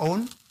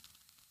የማላውቀውን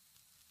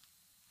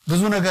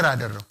ብዙ ነገር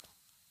አደረኩ።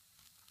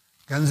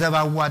 ገንዘብ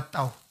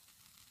አዋጣሁ፣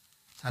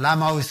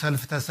 ሰላማዊ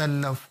ሰልፍ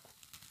ተሰለፍኩ፣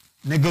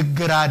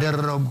 ንግግር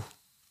አደረጉ።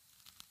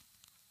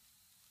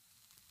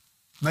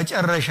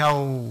 መጨረሻው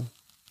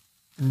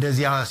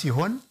እንደዚያ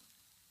ሲሆን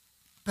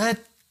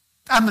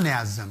በጣም ነው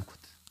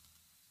ያዘንኩት፣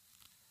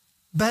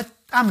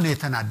 በጣም ነው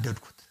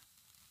የተናደድኩት።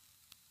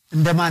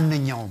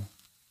 እንደማንኛውም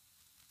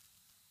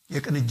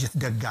የቅንጅት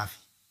ደጋፊ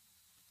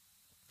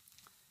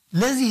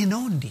ለዚህ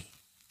ነው እንዴ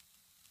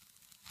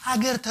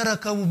ሀገር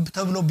ተረከቡ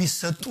ተብሎ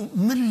ቢሰጡ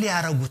ምን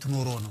ሊያረጉት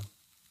ኖሮ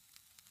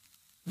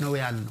ነው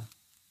ያልነው።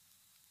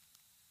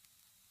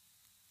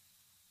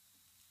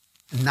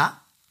 እና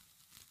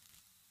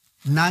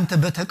እናንተ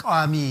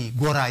በተቃዋሚ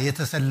ጎራ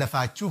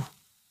የተሰለፋችሁ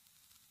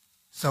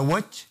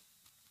ሰዎች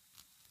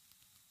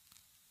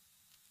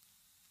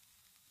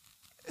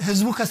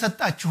ህዝቡ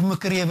ከሰጣችሁ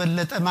ምክር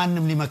የበለጠ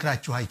ማንም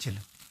ሊመክራችሁ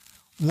አይችልም።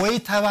 ወይ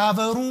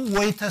ተባበሩ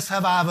ወይ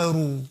ተሰባበሩ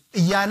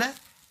እያለ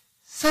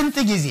ስንት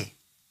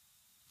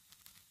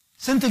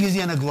ጊዜ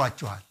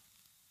ነግሯችኋል።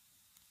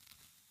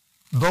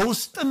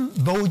 በውስጥም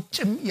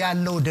በውጭም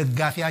ያለው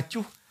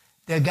ደጋፊያችሁ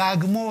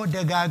ደጋግሞ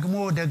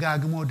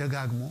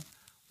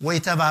ወይ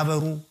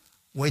ተባበሩ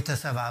ወይ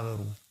ተሰባበሩ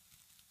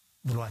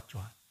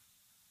ብሏችኋል።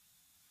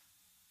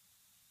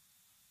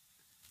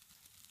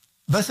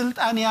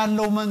 በስልጣን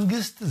ያለው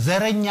መንግስት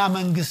ዘረኛ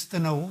መንግስት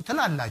ነው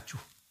ትላላችሁ።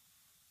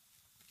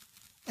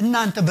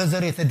 እናንተ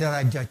በዘር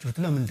የተደራጃችሁት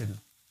ለምንድን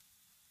ነው?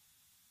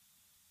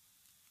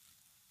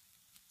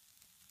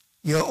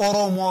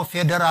 የኦሮሞ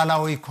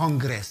ፌደራላዊ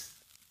ኮንግሬስ፣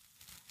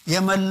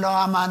 የመላው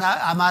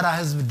አማራ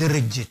ህዝብ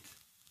ድርጅት፣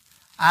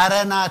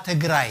 አረና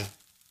ትግራይ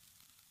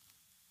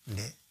እንዴ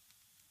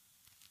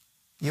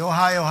የውሃ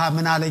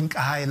ምን አለኝ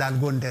ቀሃ ይላል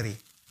ጎንደሬ።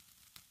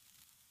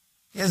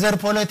 የዘር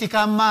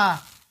ፖለቲካማ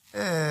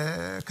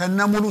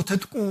ከነሙሉ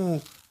ትጥቁ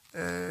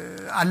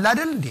አለ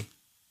አይደል እንዴ?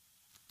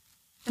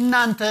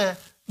 እናንተ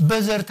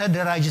በዘር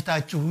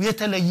ተደራጅታችሁ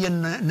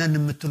የተለየነን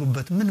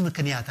የምትሉበት ምን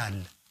ምክንያት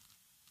አለ?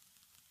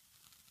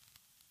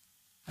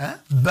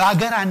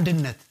 በአገር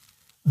አንድነት፣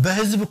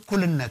 በህዝብ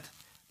እኩልነት፣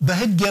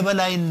 በህግ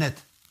የበላይነት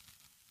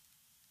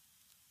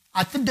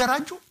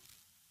አትደራጁ?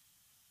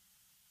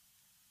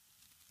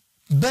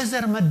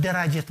 በዘር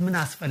መደራጀት ምን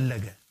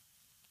አስፈለገ?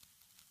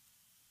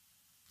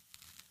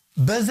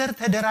 በዘር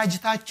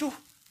ተደራጅታችሁ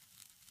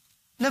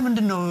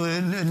ለምንድን ነው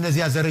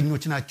እነዚያ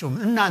ዘረኞች ናቸው?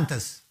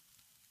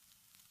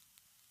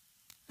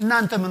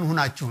 እናንተ ምን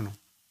ሆናችሁ ነው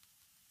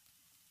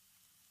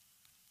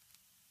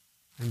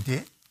እንዴ?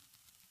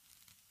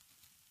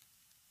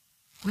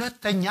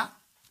 ሁለተኛ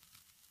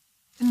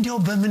እንዲያው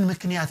በምን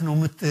ምክንያት ነው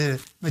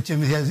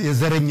መቼም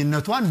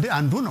የዘረኝነቱ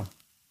አንዱ ነው።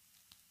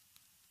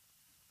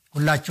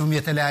 ሁላችሁም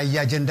የተለያየ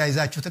አጀንዳ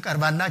ይዛችሁ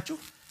ተቀርባላችሁ።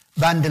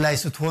 በአንድ ላይ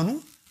ስትሆኑ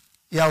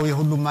ያው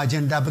የሁሉም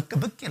አጀንዳ ብቅ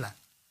ይላል።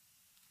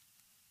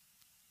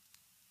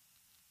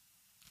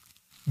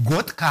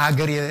 ጎጥ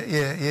ከሀገር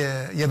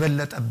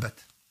የበለጠበት፣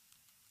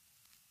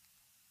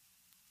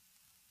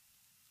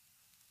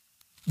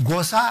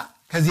 ጎሳ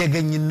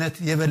ከዜገኝነት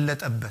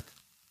የበለጠበት፣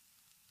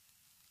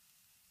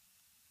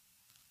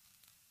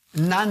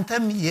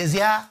 እናንተም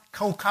የዚያ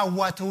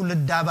ከውካዋ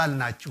ትውልድ አባል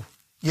ናችሁ።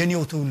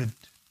 የኔው ትውልድ፣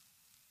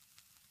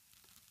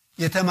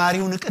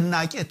 የተማሪው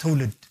ንቅናቄ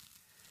ትውልድ።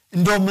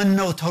 እንደው ምን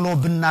ነው ተሎ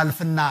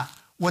ብናልፍና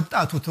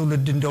ወጣቱ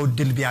ትውልድ እንደው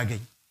ድል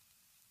ቢያገኝ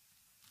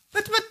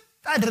በጥበጥ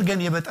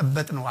አድርገን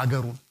የበጠበጥ ነው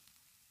አገሩን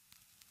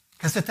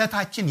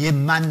ከስተታችን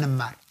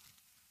የማንማር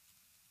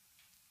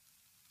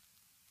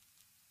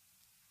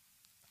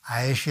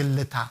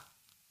አይሽልታ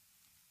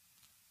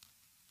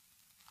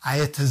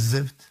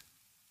አይትዝብት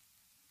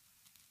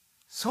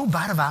ሰው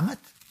በ40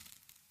 ዓመት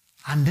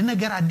አንድ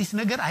ነገር አዲስ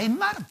ነገር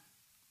አይማርም።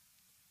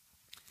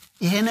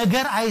 ይሄ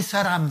ነገር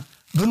አይሰራም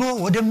ብሎ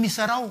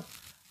ወደሚሰራው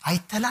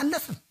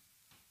አይተላለፍም።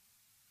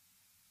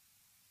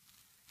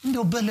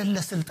 እንደው በለለ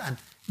ስልጣን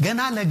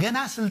ገና ለገና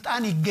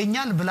ስልጣን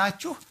ይገኛል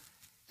ብላችሁ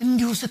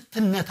እንዲሁ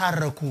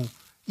ስትነታረኩ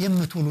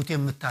የምትውሉት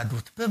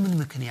የምታድሩት በምን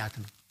ምክንያት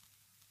ነው?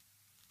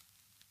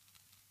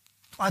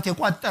 ጧት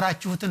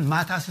የቋጠራችሁትን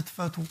ማታ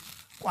ስትፈቱ፣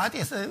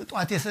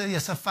 ጧት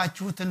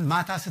የሰፋችሁትን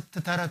ማታ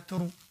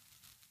ስትተረትሩ፣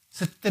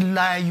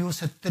 ስትላዩ፣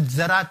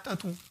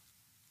 ስትዘራጠጡ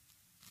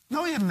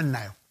ነው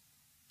የምናየው።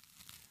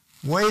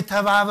 ወይ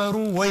ተባበሩ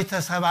ወይ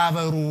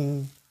ተሰባበሩ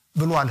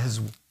ብሏል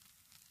ህዝቡ።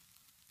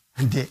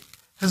 እንዴ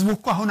ህዝቡ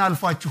እኮ አሁን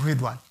አልፏችሁ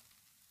ሄዷል።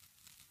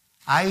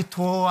 አይቶ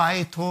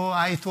አይቶ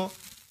አይቶ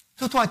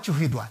ትቷችሁ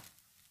ሄዷል።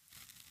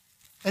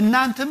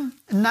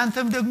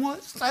 እናንተም ደግሞ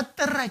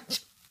ጸጥረጭ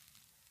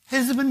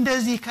ህዝብ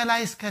እንደዚህ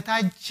ከላይ እስከ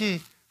ታች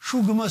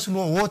ሹግ መስሎ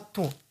ወጥቶ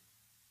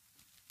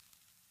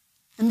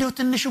እንደው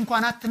ትንሽ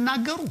እንኳን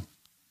አትናገሩ።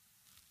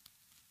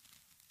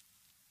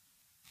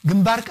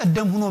 ግንባር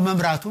ቀደም ሆኖ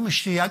መምራቱም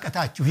እሺ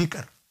ያቀታችሁ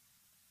ይቅር።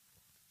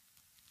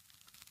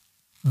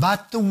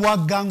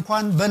 ባትዋጋ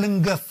እንኳን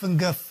በልንገፍ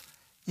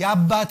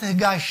ያባትህ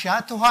ጋሻ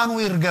ትኋኑ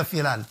ይርገፍ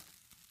ይላል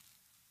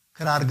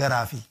ክራር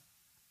ገራፊ።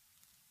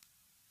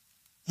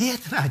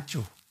 የት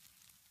ናችሁ?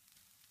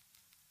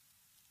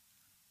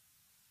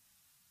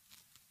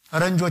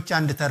 ፈረንጆች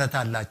አንድ ተረት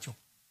አላቸው።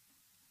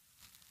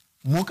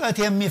 ሙቀት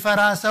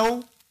የሚፈራ ሰው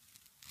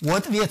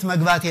ወጥ ቤት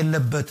መግባት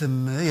የለበትም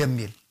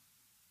የሚል።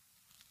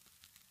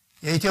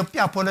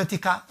 የኢትዮጵያ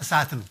ፖለቲካ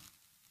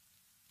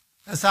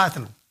እሳት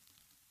ነው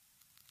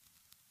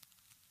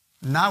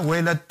እና ወይ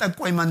ለጠቅ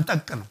ወይ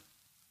መንጠቅ ነው።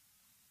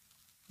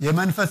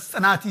 የመንፈስ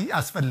ጽናት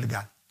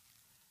ያስፈልጋል፣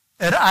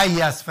 ራዕይ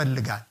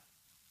ያስፈልጋል፣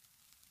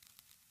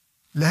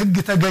 ለህግ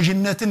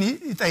ተገዥነትን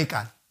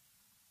ይጠይቃል።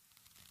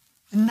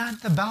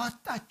 እናንተ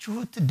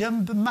ባወጣችሁት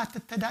ደንብ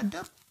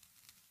ማትተዳደሩ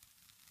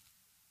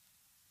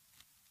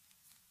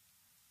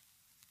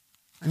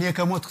እኔ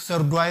ከሞት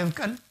ሰርዶ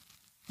አይብቀል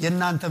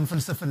የእናንተም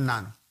ፍልስፍና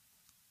ነው።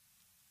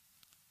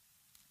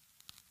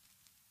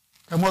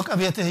 ከሞቀ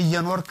ቤትህ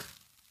እየኖርክ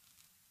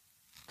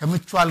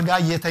ከምቹ አልጋ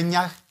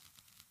እየተኛህ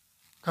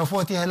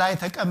ከፎቴህ ላይ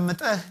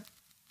ተቀምጠህ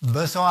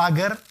በሰው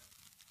ሀገር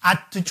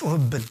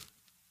አትጩህብን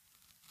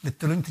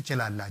ልትሉኝ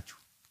ትችላላችሁ።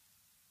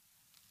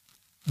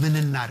 ምን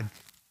እናርግ?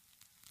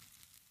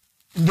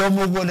 እንደው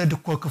መወለድ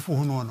እኮ ክፉ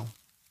ሆኖ ነው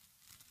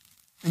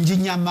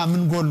እንጂኛማ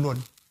ምን ጎሎን?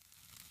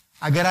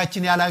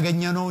 አገራችን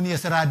ያላገኘነውን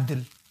የሥራ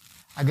ዕድል፣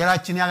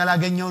 አገራችን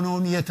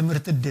ያላገኘነውን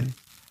የትምህርት ዕድል፣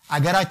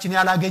 አገራችን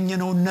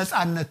ያላገኘነውን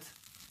ነፃነት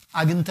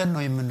አግኝተን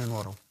ነው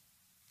የምንኖረው።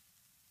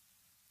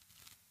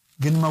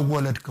 ግን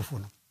መወለድ ክፉ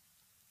ነው።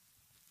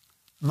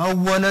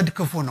 መወለድ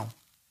ክፉ ነው።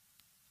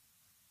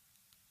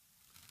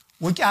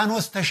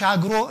 ውቅያኖስ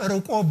ተሻግሮ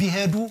ርቆ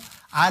ቢሄዱ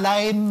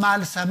አላይም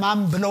አልሰማም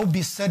ብለው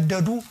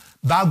ቢሰደዱ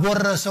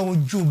ባጎረሰው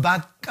እጁ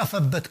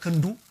ባቀፈበት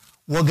ክንዱ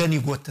ወገን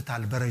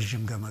ይጎትታል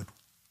በረጅም ገመዱ።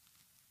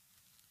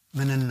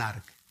 ምን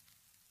እናርግ?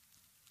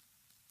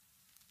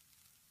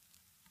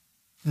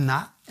 እና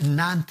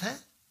እናንተ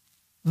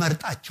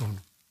መርጣችሁ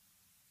ነው።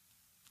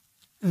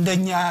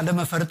 እንደኛ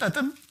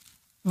ለመፈርጠጥም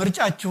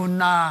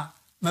ምርጫችሁና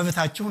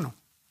መብታችሁ ነው።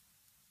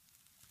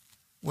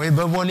 ወይ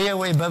በቦሌ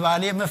ወይ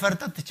በባሌ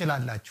መፈርጠጥ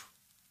ትችላላችሁ።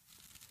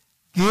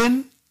 ግን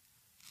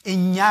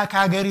እኛ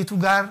ከሀገሪቱ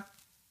ጋር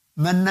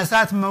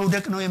መነሳት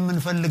መውደቅ ነው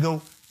የምንፈልገው።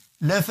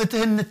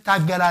 ለፍትህ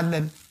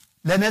እንታገላለን፣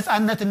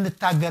 ለነፃነት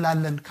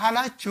እንታገላለን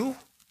ካላችሁ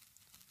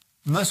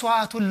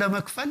መስዋዕቱን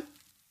ለመክፈል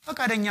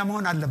ፈቃደኛ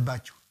መሆን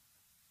አለባችሁ።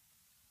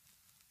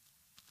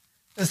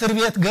 እስር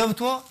ቤት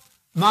ገብቶ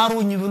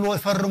ማሩኝ ብሎ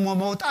ፈርሞ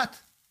መውጣት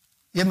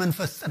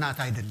የመንፈስ ጽናት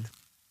አይደለም።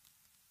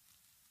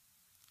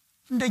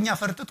 እንደኛ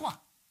ፈርጥቷ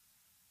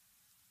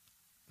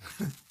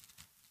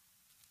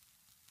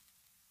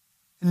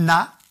እና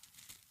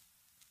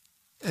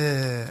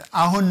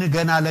አሁን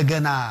ገና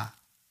ለገና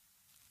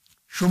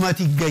ሹመት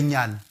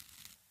ይገኛል፣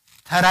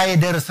 ተራይ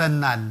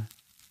ደርሰናል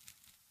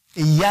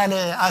እያለ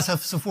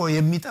አሰፍስፎ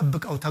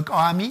የሚጠብቀው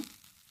ተቃዋሚ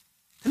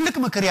ትልቅ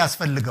ምክር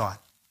ያስፈልገዋል።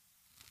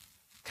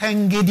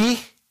 ከእንግዲህ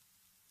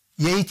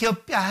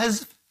የኢትዮጵያ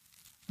ሕዝብ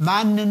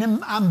ማንንም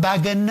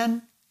አምባገነን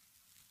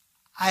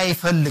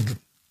አይፈልግም።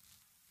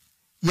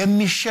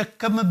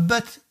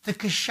 የሚሸከምበት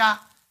ትከሻ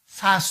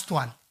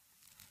ሳስቷል፣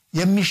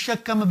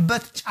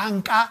 የሚሸከምበት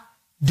ጫንቃ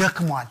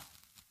ደክሟል።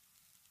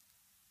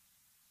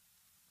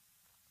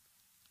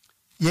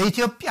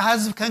 የኢትዮጵያ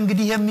ሕዝብ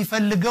ከእንግዲህ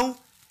የሚፈልገው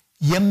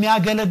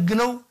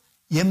የሚያገለግለው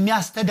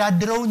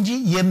የሚያስተዳድረው እንጂ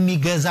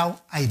የሚገዛው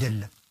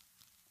አይደለም።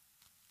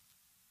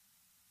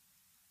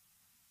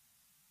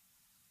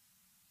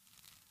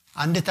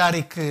 አንድ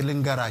ታሪክ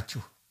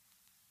ልንገራችሁ።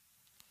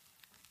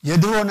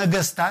 የድሮ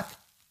ነገስታት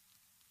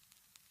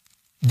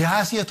ድሃ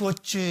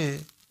ሴቶች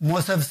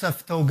ሞሰብ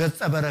ሰፍተው ገጸ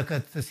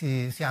በረከት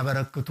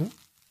ሲያበረክቱ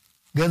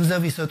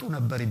ገንዘብ ይሰጡ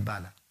ነበር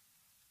ይባላል።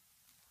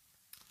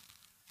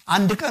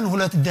 አንድ ቀን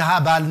ሁለት ድሃ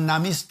ባልና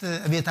ሚስት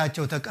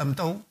ቤታቸው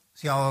ተቀምጠው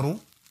ሲያወሩ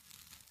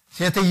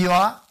ሴትየዋ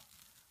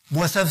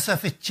ሞሰብ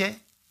ሰፍቼ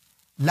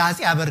ላጽ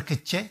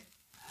አበርክቼ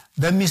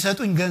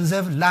በሚሰጡኝ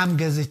ገንዘብ ላም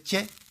ገዝቼ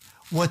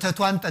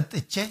ወተቷን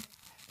ጠጥቼ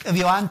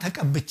ቅቤዋን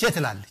ተቀብቼ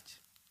ትላለች።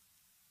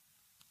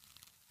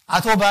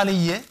 አቶ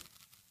ባልዬ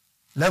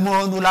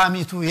ለመሆኑ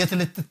ላሚቱ የት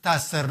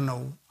ልትታሰር ነው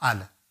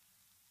አለ።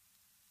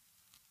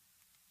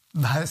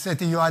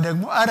 ሴትዮዋ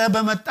ደግሞ አረ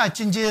በመጣች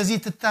እንጂ እዚህ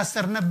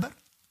ትታሰር ነበር፣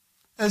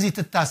 እዚህ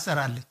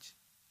ትታሰራለች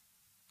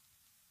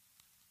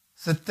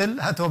ስትል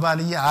አቶ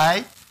ባልዬ አይ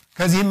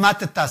ከዚህማ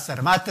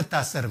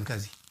አትታሰርም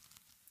ከዚህ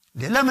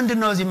ለምንድን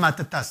ነው እዚህ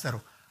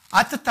ማትታሰረው?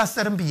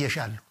 አትታሰርም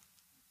ብዬሻለሁ።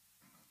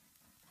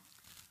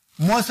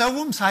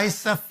 ሞሰቡም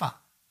ሳይሰፋ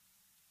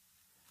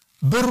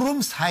ብሩም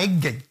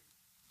ሳይገኝ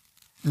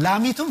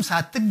ላሚቱም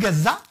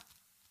ሳትገዛ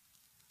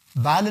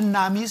ባልና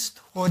ሚስት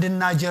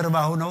ሆድና ጀርባ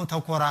ሆነው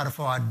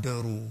ተኮራርፈው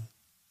አደሩ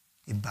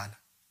ይባላል።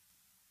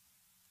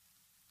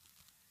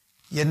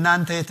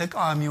 የናንተ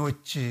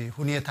የተቃዋሚዎች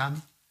ሁኔታም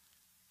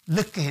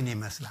ልክ ይሄን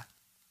ይመስላል።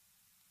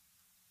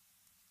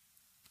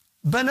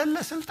 በለለ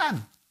ስልጣን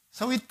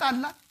ሰው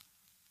ይጣላል፣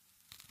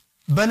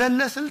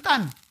 በለለ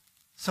ስልጣን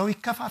ሰው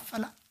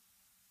ይከፋፈላል።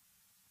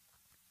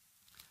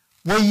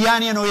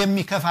 ወያኔ ነው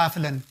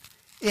የሚከፋፍለን፣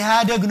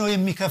 ኢህአዴግ ነው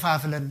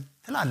የሚከፋፍለን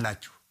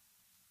ትላላችሁ።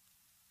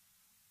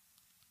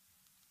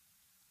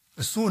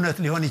 እሱ እውነት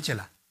ሊሆን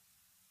ይችላል።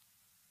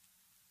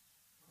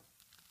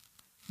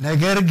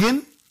 ነገር ግን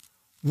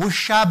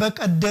ውሻ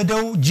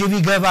በቀደደው ጅብ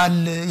ይገባል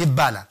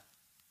ይባላል።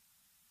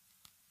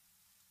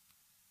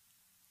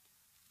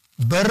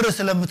 በር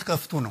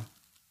ስለምትከፍቱ ነው፣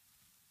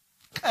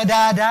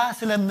 ቀዳዳ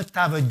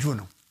ስለምታበጁ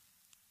ነው።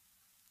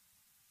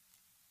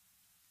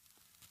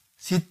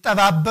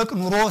 ሲጠባበቅ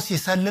ኑሮ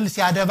ሲሰልል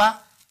ሲያደባ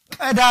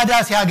ቀዳዳ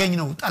ሲያገኝ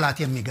ነው ጠላት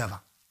የሚገባ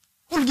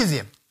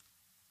ሁልጊዜም።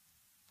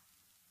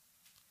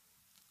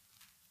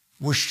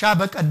 ውሻ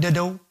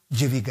በቀደደው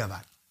ጅብ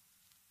ይገባል።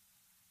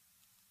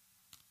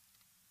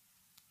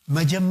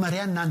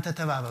 መጀመሪያ እናንተ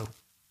ተባበሩ፣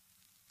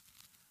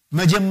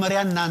 መጀመሪያ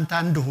እናንተ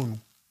አንድ ሁኑ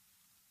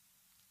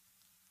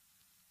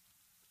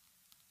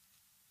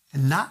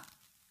እና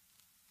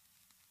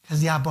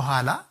ከዚያ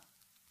በኋላ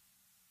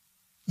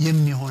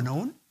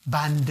የሚሆነውን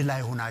በአንድ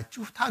ላይ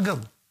ሆናችሁ ታገሩ።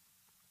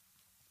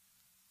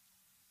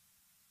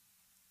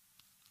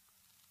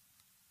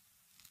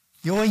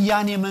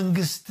 የወያኔ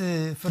መንግስት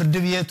ፍርድ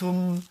ቤቱም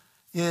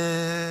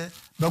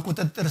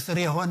በቁጥጥር ስር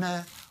የሆነ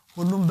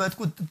ሁሉም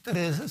በቁጥጥር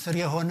ስር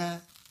የሆነ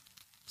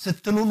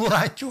ስትሉ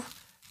ኑራችሁ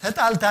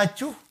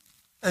ተጣልታችሁ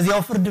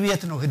እዚያው ፍርድ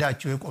ቤት ነው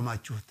ሄዳችሁ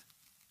የቆማችሁት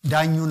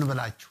ዳኙን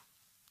ብላችሁ።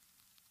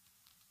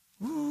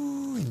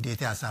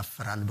 እንዴት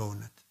ያሳፍራል!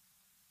 በእውነት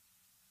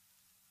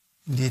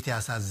እንዴት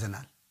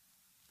ያሳዝናል!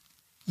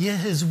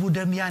 የህዝቡ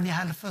ደም ያን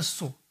ያህል ፈሶ፣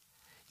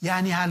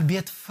 ያን ያህል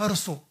ቤት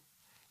ፈርሶ፣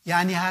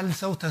 ያን ያህል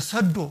ሰው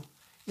ተሰዶ፣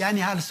 ያን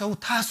ያህል ሰው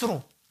ታስሮ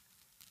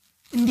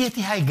እንዴት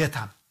ይህ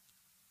አይገታም?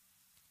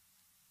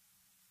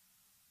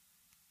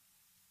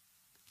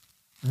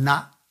 እና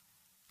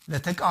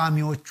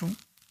ለተቃዋሚዎቹም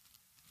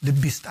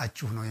ልብ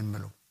ይስጣችሁ ነው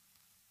የምለው።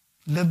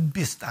 ልብ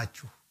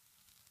ይስጣችሁ።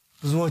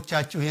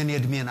 ብዙዎቻችሁ የኔ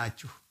እድሜ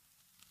ናችሁ።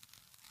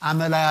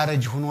 አመላ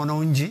ያረጅ ሆኖ ነው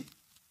እንጂ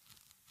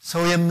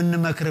ሰው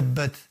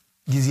የምንመክርበት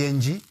ጊዜ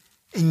እንጂ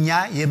እኛ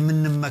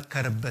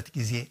የምንመከርበት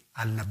ጊዜ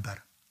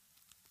አልነበረም።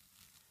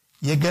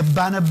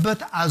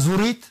 የገባንበት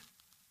አዙሪት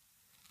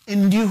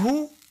እንዲሁ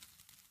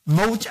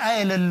መውጫ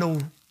የሌለው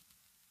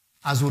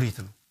አዙሪት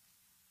ነው።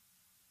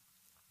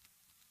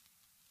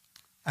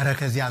 አረ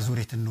ከዚህ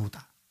አዙሪት እንውጣ።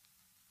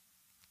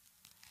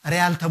 አረ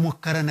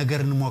ያልተሞከረ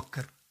ነገር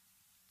እንሞክር።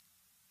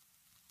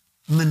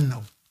 ምን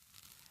ነው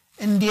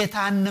እንዴት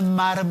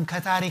አንማርም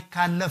ከታሪክ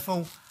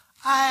ካለፈው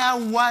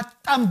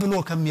አያዋጣም ብሎ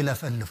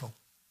ከሚለፈልፈው?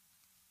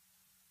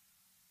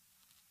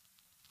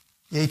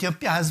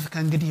 የኢትዮጵያ ሕዝብ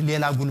ከእንግዲህ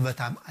ሌላ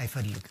ጉልበታም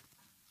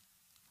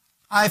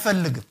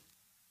አይፈልግም።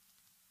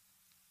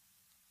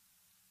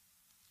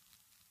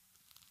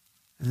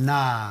 እና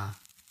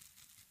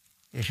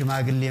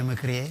የሽማግሌ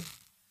ምክሬ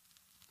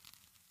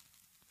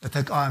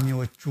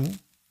ለተቃዋሚዎቹ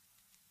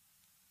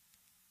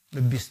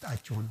ልብ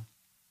ይስጣችሁ ነው።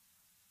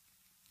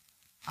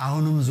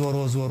 አሁንም ዞሮ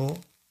ዞሮ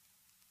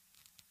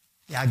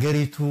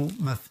የአገሪቱ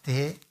መፍትሄ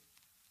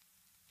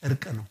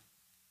እርቅ ነው።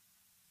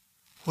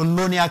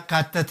 ሁሉን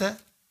ያካተተ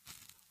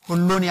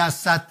ሁሉን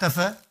ያሳተፈ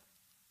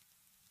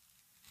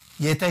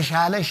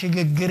የተሻለ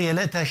ሽግግር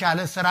የተሻለ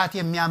ስርዓት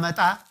የሚያመጣ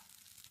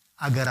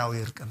አገራዊ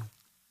እርቅ ነው።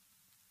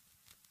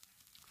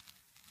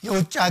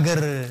 የውጭ ሀገር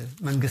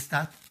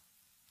መንግስታት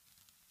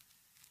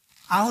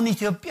አሁን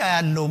ኢትዮጵያ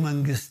ያለው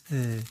መንግስት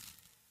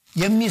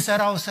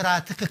የሚሰራው ስራ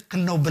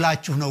ትክክል ነው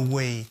ብላችሁ ነው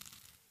ወይ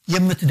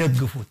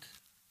የምትደግፉት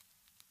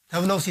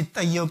ተብለው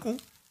ሲጠየቁ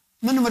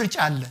ምን ምርጫ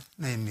አለ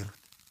ነው የሚሉት።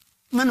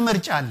 ምን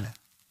ምርጫ አለ?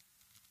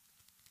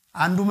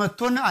 አንዱ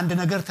መጥቶን አንድ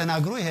ነገር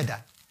ተናግሮ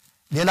ይሄዳል።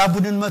 ሌላ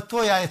ቡድን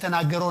መጥቶ ያ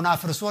የተናገረውን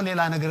አፍርሶ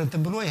ሌላ ነገር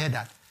እንትን ብሎ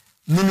ይሄዳል።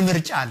 ምን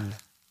ምርጫ አለ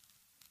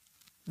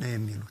ነው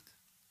የሚሉት።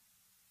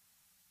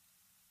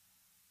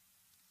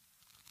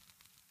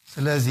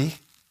 ስለዚህ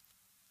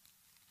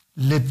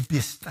ልብ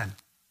ይስጠን፣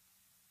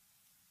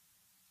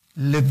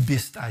 ልብ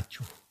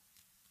ይስጣችሁ።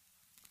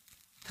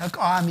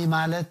 ተቃዋሚ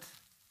ማለት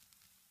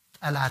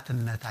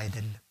ጠላትነት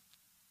አይደለም።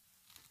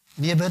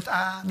 እኔ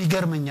በጣም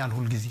ይገርመኛል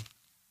ሁሉ ጊዜ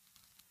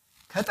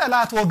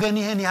ከጠላት ወገን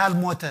ይሄን ያህል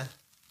ሞተ፣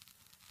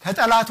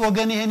 ከጠላት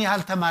ወገን ይሄን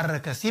ያህል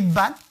ተማረከ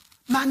ሲባል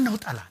ማን ነው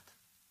ጠላት?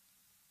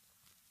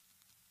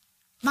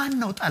 ማን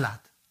ነው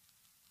ጠላት?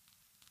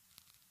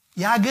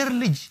 የአገር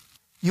ልጅ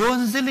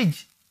የወንዝ ልጅ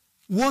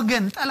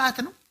ወገን ጠላት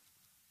ነው?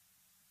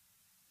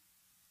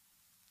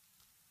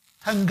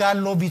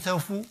 ተንጋሎ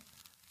ቢተፉ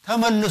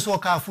ተመልሶ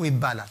ካፉ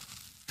ይባላል።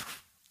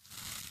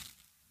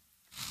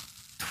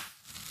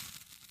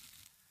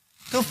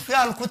 ትፍ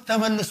ያልኩት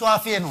ተመልሶ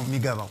አፌ ነው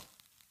የሚገባው።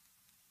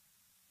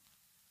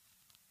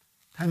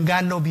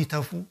 ተንጋሎ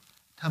ቢተፉ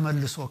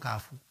ተመልሶ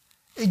ካፉ።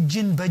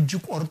 እጅን በእጅ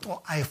ቆርጦ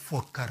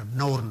አይፎከርም፣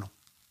 ነውር ነው።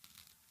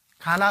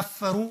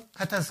 ካላፈሩ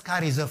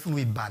ከተስካሪ ዘፍኑ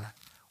ይባላል።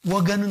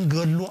 ወገንን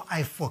ገሎ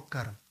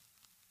አይፎከርም።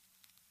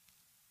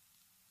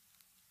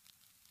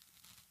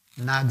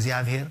 እና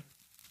እግዚአብሔር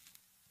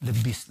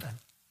ልብ ይስጠን።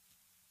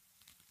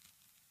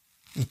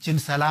 ይችን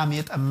ሰላም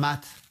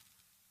የጠማት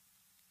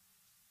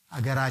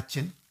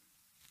አገራችን፣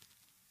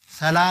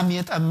 ሰላም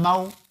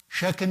የጠማው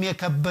ሸክም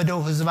የከበደው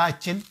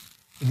ህዝባችን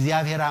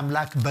እግዚአብሔር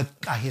አምላክ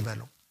በቃ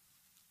ይበለው።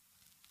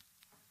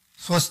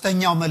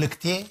 ሶስተኛው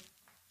መልእክቴ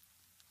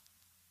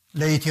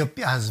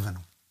ለኢትዮጵያ ህዝብ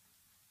ነው።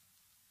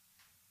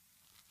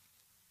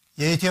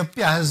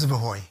 የኢትዮጵያ ህዝብ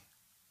ሆይ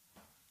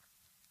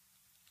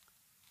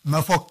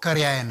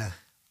መፎከሪያዬ ነህ፣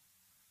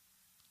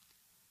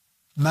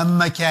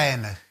 መመኪያዬ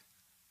ነህ፣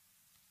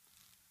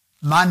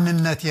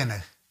 ማንነቴ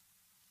ነህ፣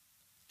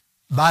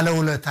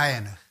 ባለውለታዬ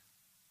ነህ።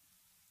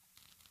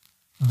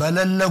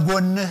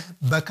 በለለጎንህ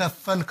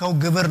በከፈልከው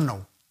ግብር ነው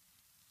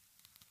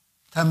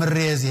ተምሬ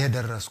እዚህ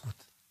የደረስኩት።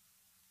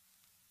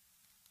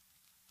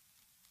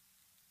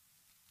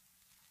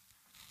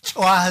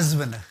 ጨዋ ህዝብ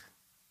ነህ።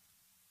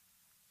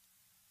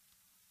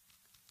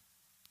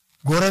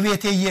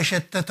 ጎረቤቴ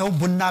እየሸተተው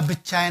ቡና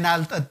ብቻዬን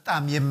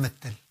አልጠጣም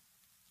የምትል፣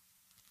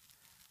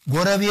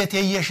 ጎረቤቴ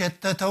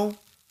እየሸተተው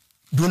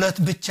ዱለት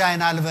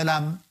ብቻዬን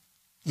አልበላም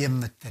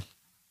የምትል፣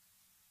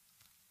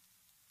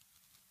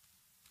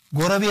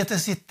 ጎረቤትህ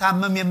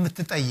ሲታመም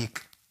የምትጠይቅ፣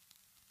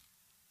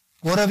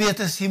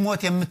 ጎረቤትህ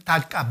ሲሞት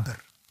የምታቃብር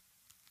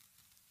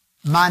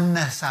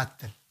ማነህ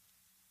ሳትል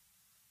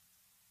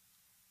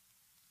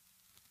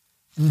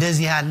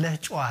እንደዚህ ያለ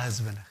ጨዋ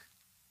ህዝብ ነህ።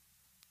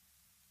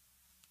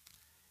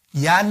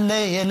 ያለ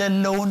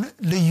የሌለውን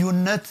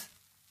ልዩነት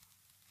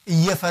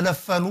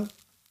እየፈለፈሉ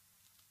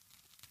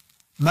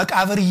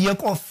መቃብር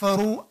እየቆፈሩ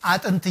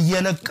አጥንት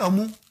እየለቀሙ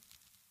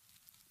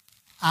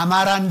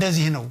አማራ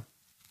እንደዚህ ነው፣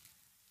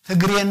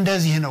 ትግሬ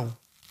እንደዚህ ነው፣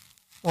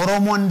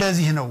 ኦሮሞ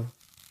እንደዚህ ነው፣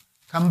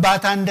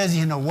 ከምባታ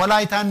እንደዚህ ነው፣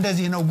 ወላይታ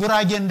እንደዚህ ነው፣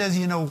 ጉራጌ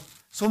እንደዚህ ነው፣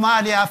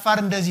 ሶማሌ አፋር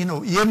እንደዚህ ነው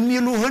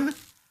የሚሉህን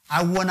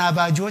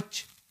አወናባጆች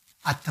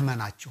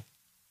አትመናቸው።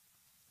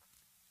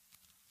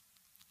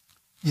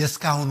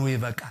 የስካሁኑ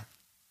ይበቃል።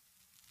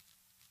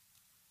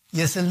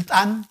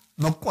 የስልጣን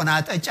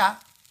መቆናጠጫ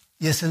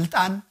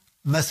የስልጣን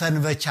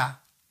መሰንበቻ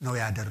ነው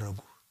ያደረጉ።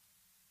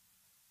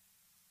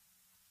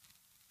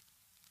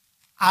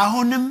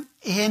 አሁንም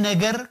ይሄ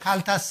ነገር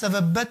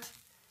ካልታሰበበት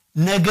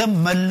ነገም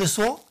መልሶ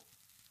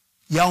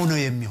ያው ነው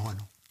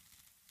የሚሆነው።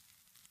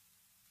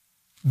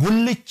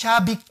 ጉልቻ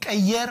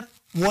ቢቀየር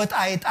ወጥ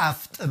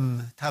አይጣፍጥም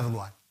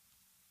ተብሏል።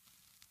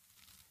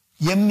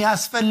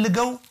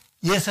 የሚያስፈልገው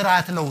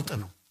የሥርዓት ለውጥ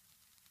ነው።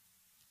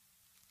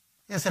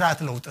 የሥርዓት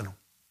ለውጥ ነው።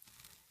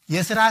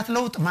 የሥርዓት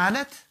ለውጥ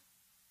ማለት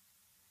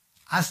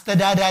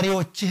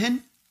አስተዳዳሪዎችህን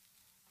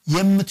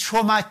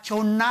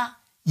የምትሾማቸውና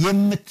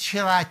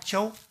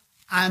የምትሽራቸው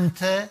አንተ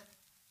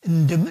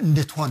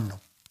እንድትሆን ነው።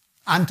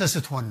 አንተ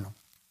ስትሆን ነው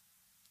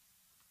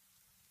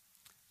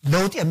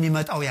ለውጥ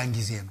የሚመጣው ያን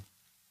ጊዜ ነው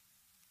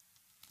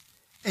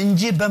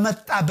እንጂ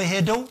በመጣ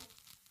በሄደው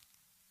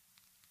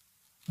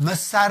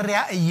መሳሪያ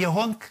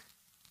እየሆንክ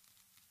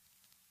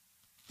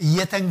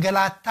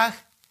እየተንገላታህ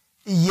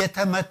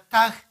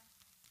እየተመታህ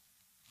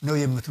ነው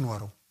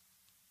የምትኖረው።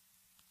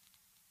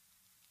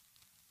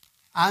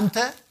 አንተ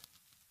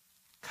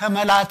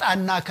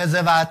ከመላጣና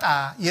ከዘባጣ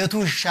የቱ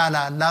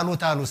ይሻላል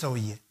ላሉት አሉ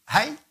ሰውዬ።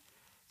 አይ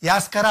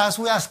ያስከራሱ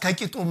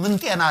ያስከቂጡ ምን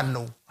ጤና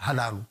አለው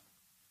አላሉ።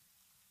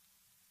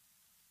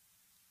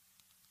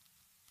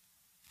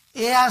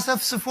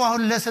 ያሰፍስፉ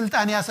አሁን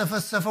ለስልጣን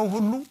ያሰፈሰፈው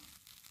ሁሉ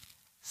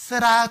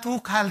ስርዓቱ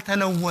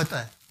ካልተለወጠ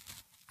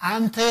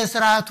አንተ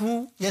የስርዓቱ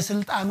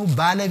የስልጣኑ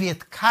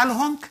ባለቤት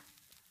ካልሆንክ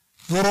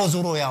ዞሮ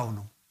ዞሮ ያው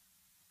ነው።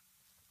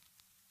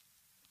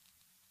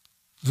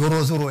 ዞሮ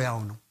ዞሮ ያው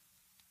ነው።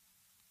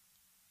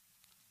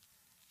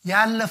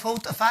 ያለፈው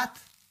ጥፋት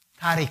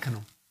ታሪክ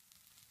ነው።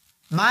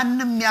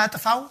 ማንንም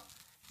ያጥፋው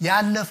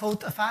ያለፈው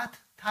ጥፋት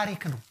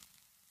ታሪክ ነው።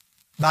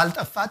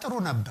 ባልጠፋ ጥሩ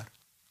ነበር።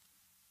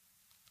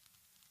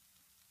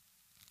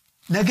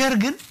 ነገር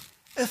ግን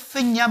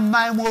እፍኝ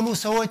የማይሞሉ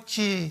ሰዎች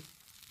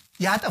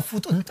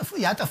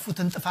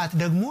ያጠፉትን ጥፋት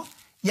ደግሞ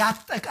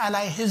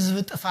ያጠቃላይ ህዝብ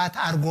ጥፋት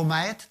አርጎ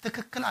ማየት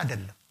ትክክል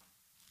አይደለም።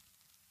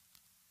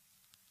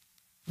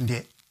 እንዴ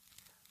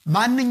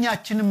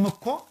ማንኛችንም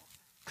እኮ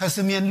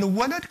ከሰሜን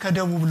ልወለድ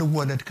ከደቡብ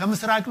ልወለድ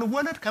ከምስራቅ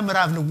ልወለድ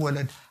ከምዕራብ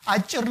ልወለድ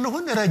አጭር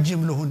ልሁን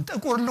ረጅም ልሁን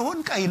ጥቁር ልሁን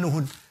ቀይ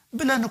ልሁን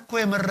ብለን እኮ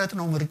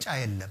የመረጥነው ምርጫ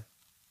የለም።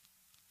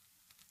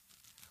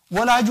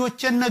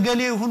 ወላጆችን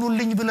ነገሌ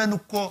ይሁኑልኝ ብለን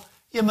እኮ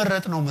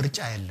የመረጥነው ምርጫ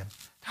የለም።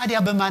 ታዲያ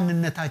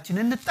በማንነታችን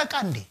እንጠቃ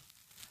እንዴ?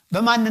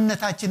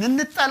 በማንነታችን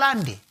እንጠላ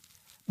እንዴ?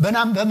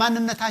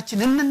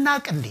 በማንነታችን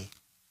እንናቅ እንዴ?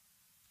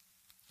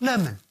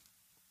 ለምን?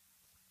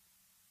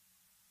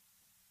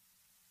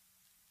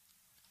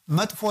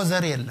 መጥፎ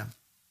ዘር የለም።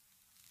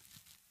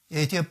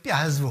 የኢትዮጵያ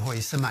ሕዝብ ሆይ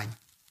ስማኝ፣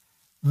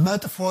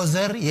 መጥፎ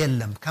ዘር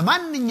የለም።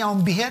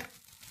 ከማንኛውም ብሔር፣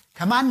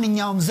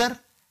 ከማንኛውም ዘር፣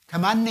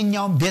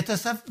 ከማንኛውም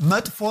ቤተሰብ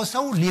መጥፎ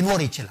ሰው ሊኖር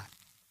ይችላል።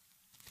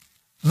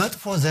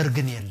 መጥፎ ዘር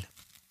ግን የለም።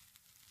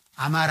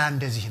 አማራ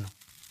እንደዚህ ነው፣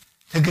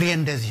 ትግሬ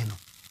እንደዚህ ነው፣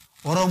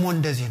 ኦሮሞ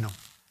እንደዚህ ነው፣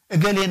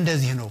 እገሌ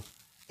እንደዚህ ነው።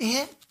 ይሄ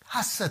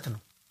ሐሰት ነው፣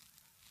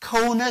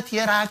 ከእውነት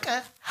የራቀ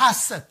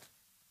ሐሰት።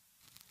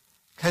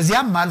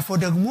 ከዚያም አልፎ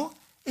ደግሞ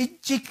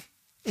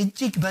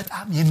እጅግ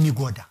በጣም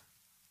የሚጎዳ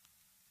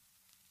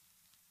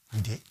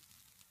እንዴ!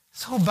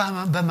 ሰው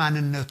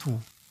በማንነቱ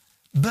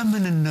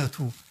በምንነቱ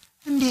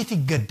እንዴት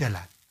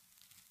ይገደላል?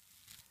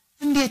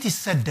 እንዴት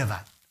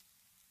ይሰደባል?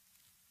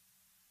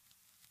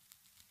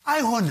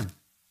 አይሆንም።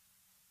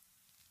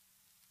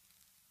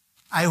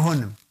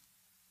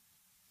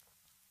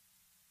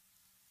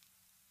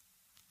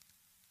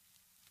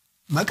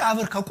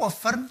 መቃብር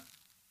ከቆፈርን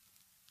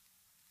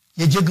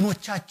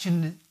የጀግኖቻችን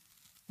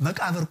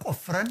መቃብር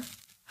ቆፍረን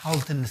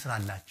ሐውልት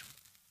እንስራላችሁ።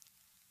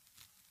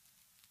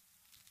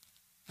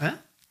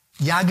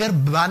 ያገር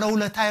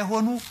ባለውለታ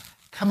የሆኑ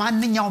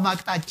ከማንኛውም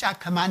አቅጣጫ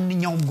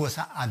ከማንኛውም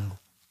ጎሳ አሉ።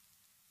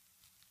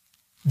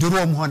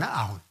 ድሮም ሆነ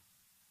አሁን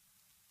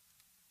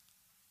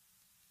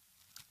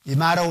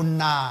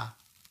ይማረውና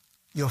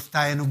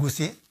ዮፍታሔ ንጉሴ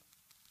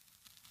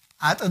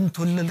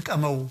አጥንቱን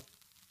ልልቀመው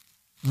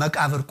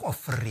መቃብር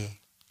ቆፍሬ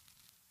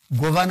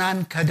ጎበናን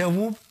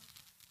ከደቡብ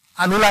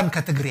አሉላን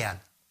ከትግሬያል።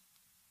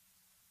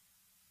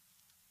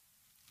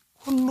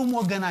 ሁሉም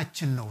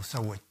ወገናችን ነው።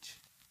 ሰዎች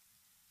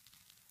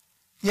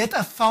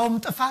የጠፋውም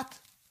ጥፋት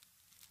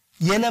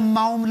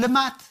የለማውም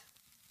ልማት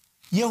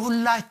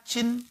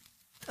የሁላችን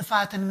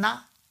ጥፋትና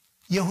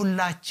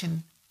የሁላችን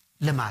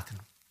ልማት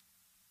ነው።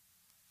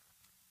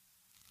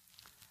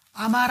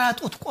 አማራ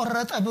ጡት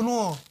ቆረጠ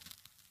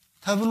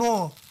ተብሎ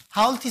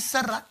ሐውልት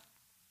ይሰራል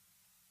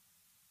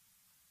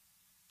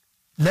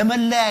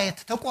ለመለያየት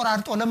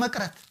ተቆራርጦ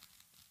ለመቅረት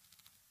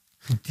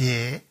እንዴ?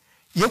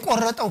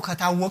 የቆረጠው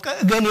ከታወቀ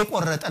እገሌ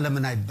ቆረጠ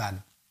ለምን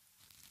አይባልም?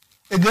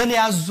 እገሌ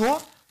ያዞ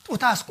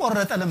ጡት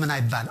አስቆረጠ ለምን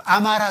አይባልም?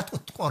 አማራ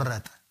ጡት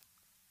ቆረጠ።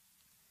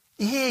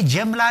 ይሄ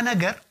ጀምላ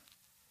ነገር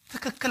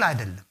ትክክል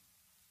አይደለም።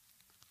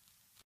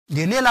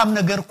 ሌላም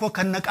ነገር እኮ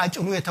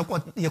ከነቃጭሉ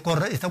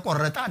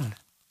የተቆረጠ አለ።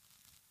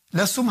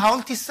 ለሱም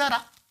ሐውልት ይሰራ።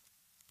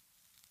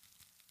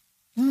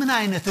 ምን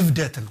አይነት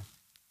እብደት ነው?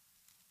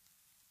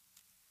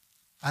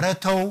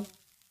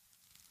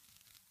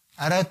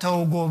 ኧረ ተው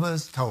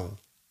ጎበዝ ተው።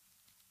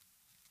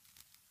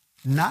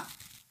 እና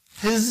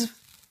ሕዝብ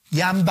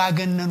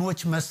የአምባገነኖች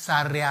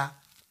መሳሪያ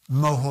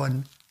መሆን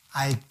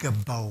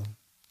አይገባውም።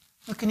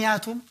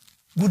 ምክንያቱም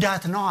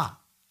ጉዳት ነዋ።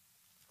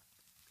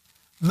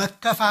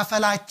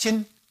 መከፋፈላችን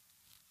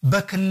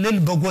በክልል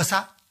በጎሳ፣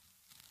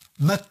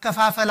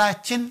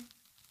 መከፋፈላችን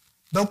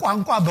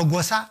በቋንቋ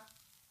በጎሳ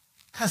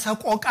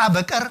ከሰቆቃ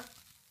በቀር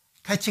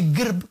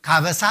ከችግር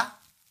ካበሳ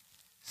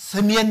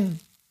ሰሜን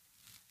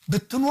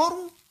ብትኖሩ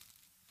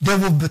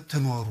ደቡብ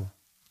ብትኖሩ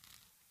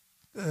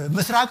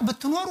ምስራቅ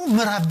ብትኖሩ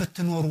ምዕራብ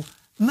ብትኖሩ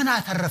ምን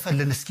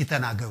አተረፈልን? እስኪ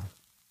ተናገሩ።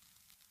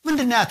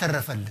 ምንድነው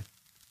ያተረፈልን?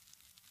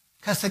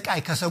 ከስቃይ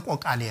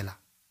ከሰቆቃ ሌላ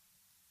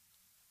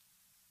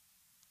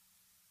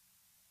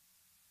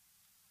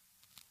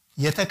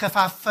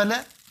የተከፋፈለ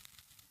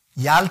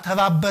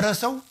ያልተባበረ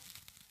ሰው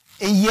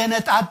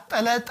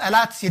እየነጣጠለ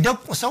ጠላት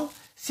ሲደቁሰው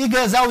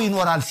ሲገዛው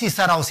ይኖራል፣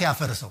 ሲሰራው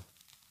ሲያፈርሰው።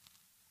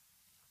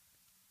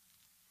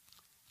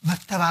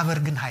 መተባበር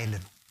ግን ኃይል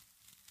ነው።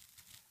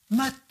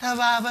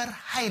 መተባበር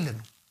ኃይል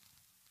ነው።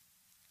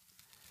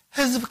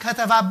 ሕዝብ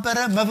ከተባበረ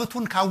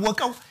መብቱን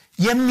ካወቀው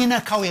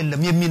የሚነካው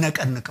የለም፣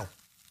 የሚነቀንቀው።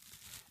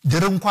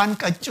 ድር እንኳን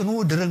ቀጭኑ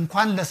ድር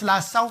እንኳን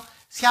ለስላሳው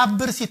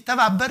ሲያብር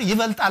ሲተባበር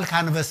ይበልጣል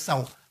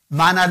ካንበሳው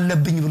ማን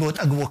አለብኝ ብሎ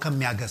ጠግቦ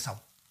ከሚያገሳው።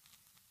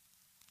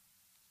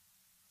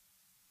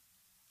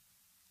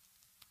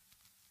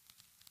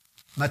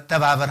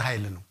 መተባበር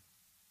ኃይል ነው።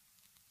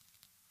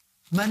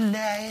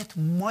 መለያየት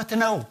ሞት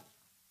ነው።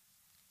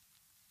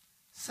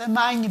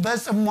 ስማኝ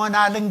በጽሞና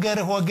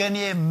ልንገርህ ወገኔ፣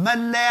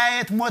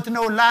 መለያየት ሞት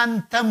ነው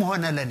ላንተም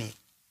ሆነ ለኔ።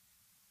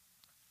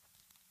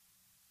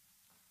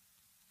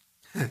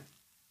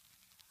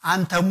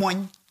 አንተ ሞኝ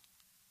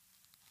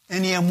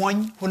እኔ ሞኝ፣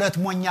 ሁለት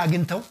ሞኝ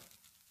አግኝተው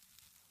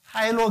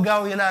ኃይል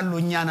ወጋው ይላሉ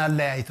እኛን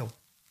አለያይተው።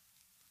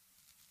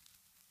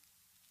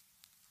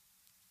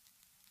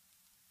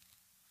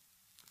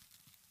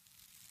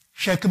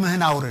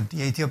 ሸክምህን አውርድ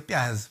የኢትዮጵያ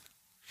ሕዝብ፣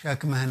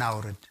 ሸክምህን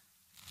አውርድ፣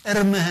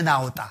 እርምህን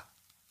አውጣ።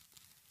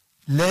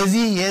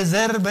 ለዚህ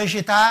የዘር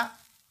በሽታ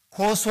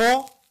ኮሶ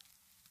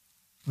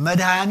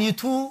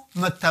መድኃኒቱ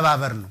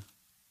መተባበር ነው።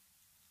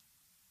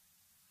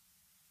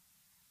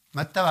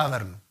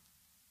 መተባበር ነው።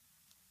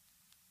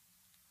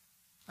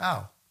 አዎ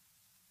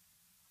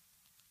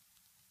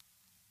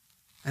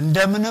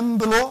እንደምንም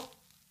ብሎ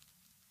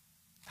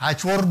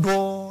ታች ወርዶ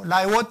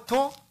ላይ ወጥቶ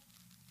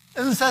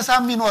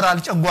እንሰሳም ይኖራል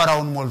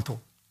ጨጓራውን ሞልቶ።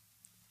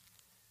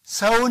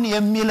 ሰውን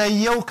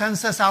የሚለየው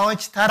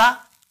ከእንሰሳዎች ተራ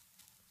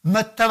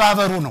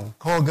መተባበሩ ነው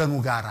ከወገኑ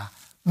ጋራ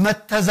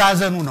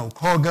መተዛዘኑ ነው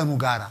ከወገኑ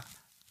ጋራ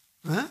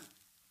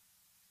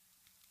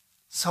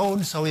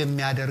ሰውን ሰው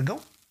የሚያደርገው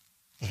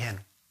ይሄ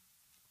ነው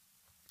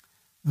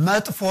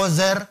መጥፎ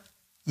ዘር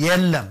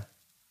የለም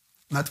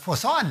መጥፎ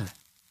ሰው አለ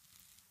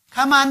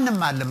ከማንም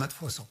አለ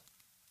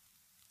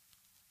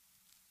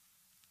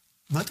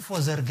መጥፎ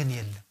ዘር ግን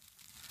የለም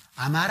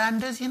አማራ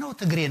እንደዚህ ነው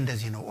ትግሬ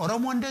እንደዚህ ነው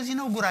ኦሮሞ እንደዚህ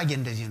ነው ጉራጌ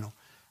እንደዚህ ነው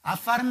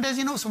አፋር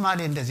እንደዚህ ነው ሶማሌ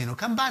እንደዚህ ነው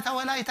ከምባታ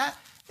ወላይታ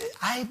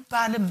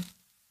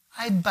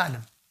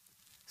አይባልም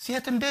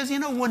ሴት እንደዚህ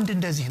ነው ወንድ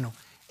እንደዚህ ነው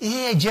ይሄ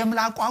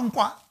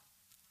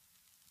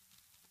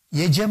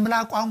የጀምላ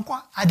ቋንቋ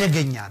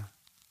አደገኛ ነው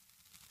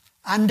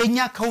አንደኛ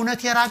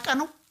ከእውነት የራቀ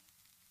ነው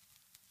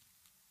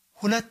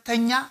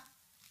ሁለተኛ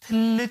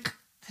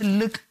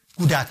ትልቅ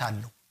ጉዳት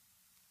አለው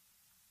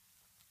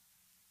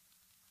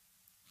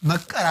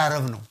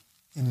መቀራረብ ነው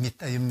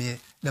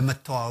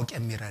ለመተዋወቅ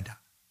የሚረዳ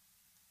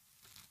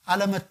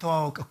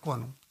አለመተዋወቅ እኮ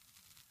ነው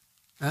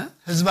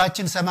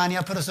ህዝባችን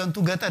 80%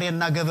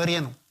 ገጠሬና ገበሬ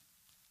ነው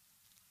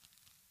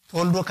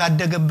ተወልዶ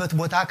ካደገበት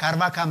ቦታ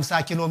ከ40-50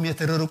 ኪሎ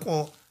ሜትር ርቆ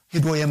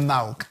ሄዶ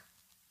የማያውቅ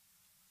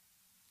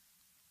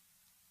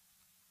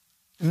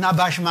እና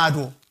ባሽማዶ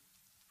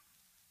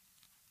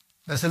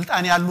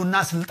በስልጣን ያሉና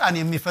ስልጣን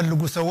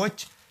የሚፈልጉ ሰዎች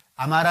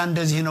አማራ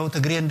እንደዚህ ነው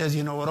ትግሬ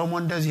እንደዚህ ነው ኦሮሞ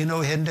እንደዚህ ነው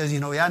ይሄ እንደዚህ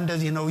ነው ያ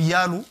እንደዚህ ነው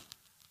ይያሉ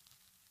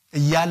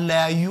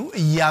እያለያዩ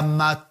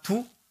እያማቱ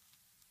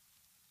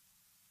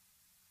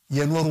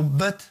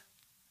የኖሩበት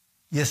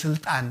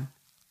የስልጣን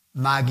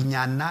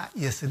ማግኛና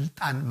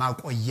የስልጣን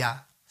ማቆያ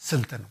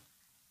ስልት ነው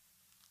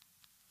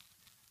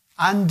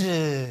አንድ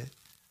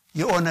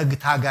የኦነግ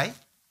ታጋይ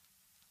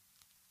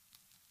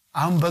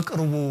አሁን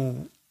በቅርቡ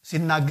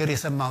ሲናገር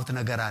የሰማሁት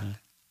ነገር አለ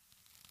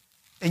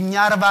እኛ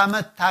 40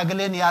 ዓመት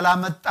ታግለን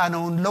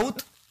ያላመጣነውን ለውጥ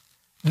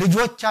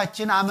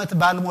ልጆቻችን ዓመት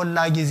ባልሞላ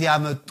ጊዜ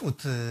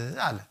አመጡት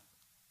አለ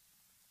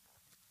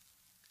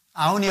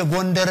አሁን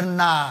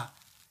የጎንደርና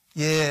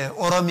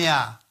የኦሮሚያ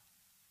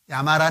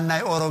የአማራና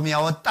የኦሮሚያ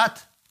ወጣት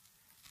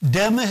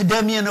ደምህ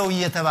ደሜ ነው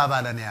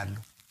እየተባባለ ነው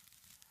ያለው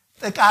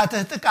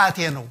ጥቃትህ ጥቃቴ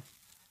ነው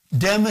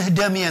ደምህ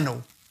ደሜ ነው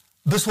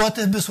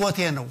ብሶትህ ብሶቴ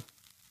ነው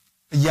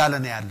እያለ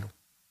ነው ያለው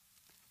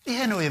ይሄ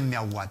ነው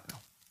የሚያዋጣው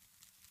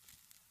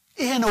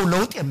ይሄ ነው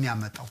ለውጥ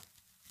የሚያመጣው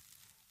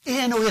ይሄ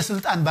ነው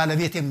የስልጣን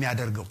ባለቤት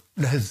የሚያደርገው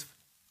ለህዝብ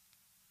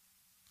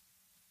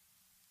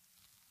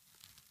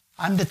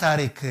አንድ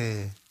ታሪክ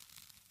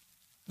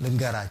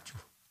ልንገራችሁ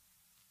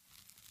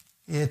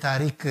ይሄ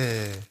ታሪክ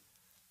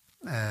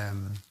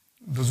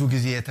ብዙ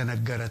ጊዜ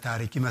የተነገረ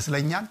ታሪክ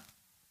ይመስለኛል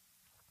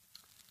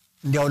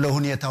እንዲያው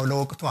ለሁኔታው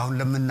ለወቅቱ አሁን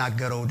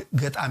ለምናገረው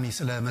ገጣሚ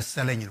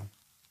ስለመሰለኝ ነው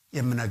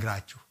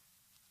የምነግራችሁ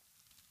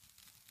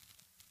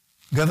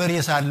ገበሬ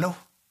ሳለሁ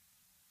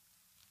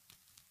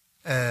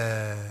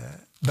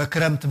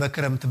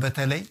በክረምት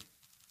በተለይ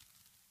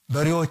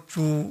በሬዎቹ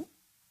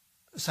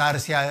ሳር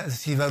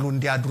ሲበሉ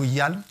እንዲያድሩ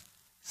ይያል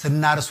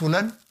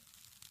ስናርሱለን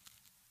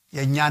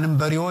የኛንም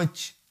በሬዎች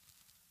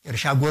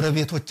እርሻ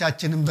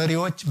ጎረቤቶቻችንን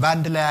በሬዎች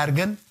ባንድ ላይ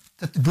አርገን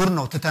ዱር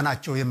ነው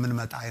ተተናቸው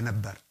የምንመጣ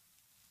የነበር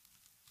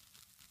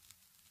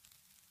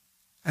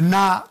እና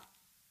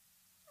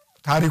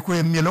ታሪኩ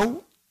የሚለው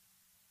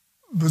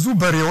ብዙ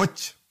በሬዎች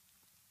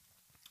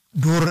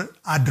ዱር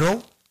አድረው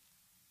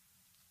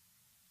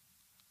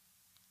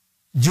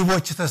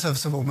ጅቦች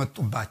ተሰብስበው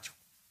መጡባቸው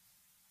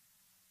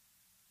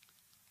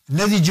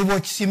እነዚህ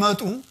ጅቦች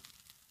ሲመጡ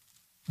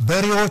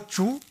በሬዎቹ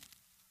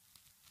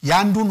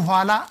ያንዱን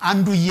ኋላ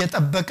አንዱ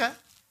እየጠበቀ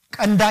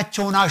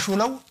ቀንዳቸውን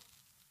አሹለው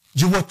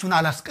ጅቦቹን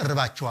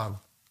አላስቀርባቸው አሉ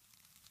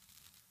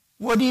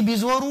ወዲ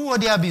ቢዞሩ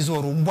ወዲያ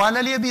ቢዞሩ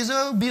እንቧለሌ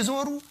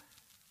ቢዞሩ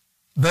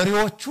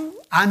በሬዎቹ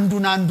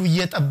አንዱ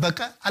እየጠበቀ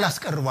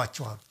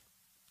አላስቀርባቸው አሉ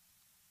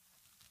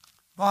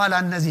በኋላ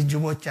እነዚህ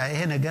ጅቦች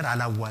ይሄ ነገር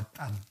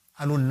አላዋጣም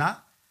አሉና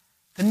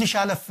ትንሽ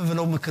አለፍ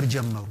ብለው ምክር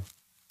ጀመሩ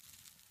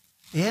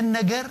ይሄን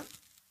ነገር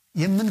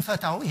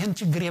የምንፈታው ይሄን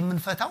ችግር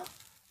የምንፈታው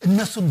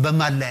እነሱን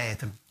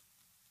በማለያየት ነው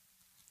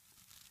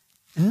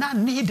እና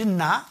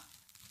እንሂድና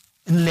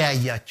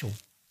እንለያያቸው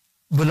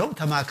ብለው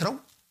ተማክረው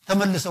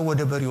ተመልሰው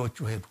ወደ በሬዎቹ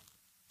ሄዱ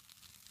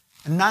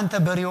እናንተ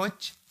በሬዎች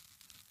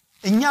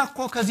እኛ እኮ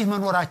ከዚህ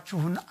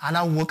መኖራችሁን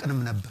አላወቅንም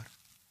ነበር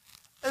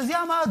እዚያ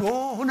ማዶ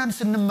ሆነን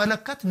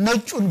ስንመለከት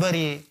ነጩን በሬ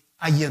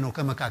አየነው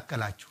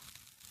ከመካከላችሁ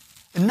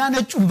እና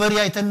ነጩን በሬ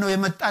አይተን ነው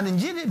የመጣን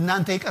እንጂ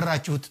እናንተ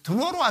የቀራችሁት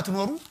ትኖሩ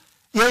አትኖሩ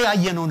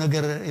ያየነው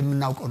ነገር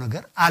የምናውቀው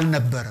ነገር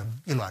አልነበረም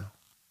ይላሉ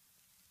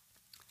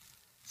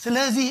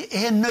ስለዚህ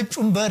ይሄን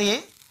ነጩን በሬ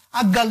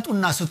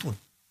አጋልጡና ስጡን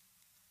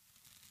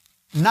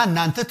እና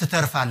እናንተ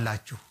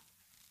ትተርፋላችሁ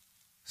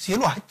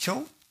ሲሏቸው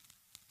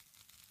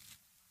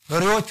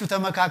በሬዎቹ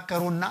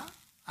ተመካከሩና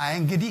አይ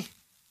እንግዲህ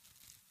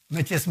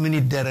መቼስ ምን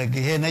ይደረግ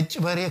ይሄ ነጭ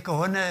በሬ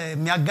ከሆነ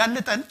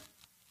የሚያጋልጠን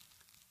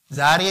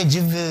ዛሬ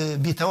ጅብ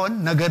ቢተውን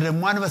ነገ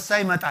ደግሞ አንበሳ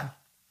ይመጣል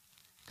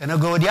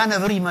ከነገ ወዲያ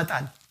ነብር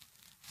ይመጣል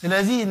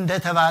ስለዚህ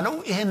እንደተባለው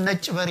ይሄን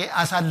ነጭ በሬ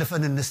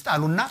አሳልፈን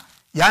እንስጣሉና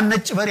ያን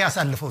ነጭ በሬ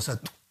አሳልፈው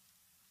ሰጡ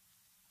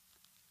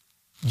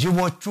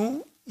ጅቦቹ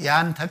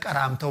ያን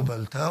ተቀራምተው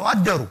በልተው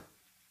አደሩ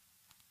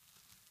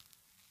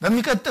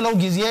በሚቀጥለው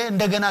ጊዜ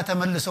እንደገና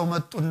ተመልሰው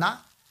መጡና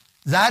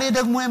ዛሬ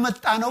ደግሞ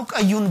የመጣ ነው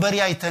ቀዩን በሬ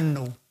አይተን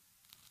ነው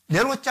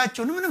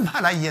ሌሎቻችሁን ምንም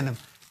አላየንም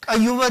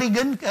ቀዩ በሬ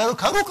ግን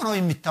ከሩቅ ነው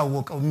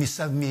የሚታወቀው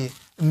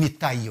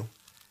የሚታየው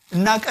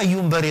እና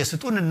ቀዩን በሬ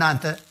ስጡን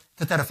እናንተ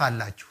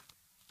ተተርፋላችሁ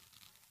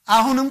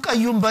አሁንም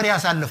ቀዩን በሬ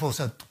አሳልፈው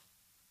ሰጡ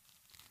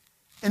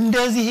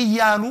እንደዚህ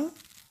ይያሉ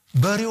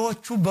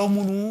በሬዎቹ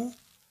በሙሉ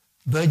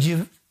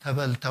በጅብ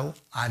ተበልተው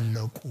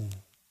አለቁ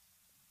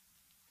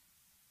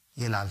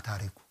ይላል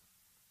ታሪኩ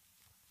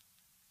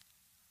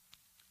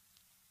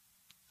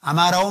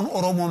አማራውን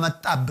ኦሮሞ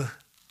መጣብህ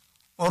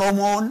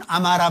ኦሮሞውን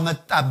አማራ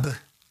መጣብህ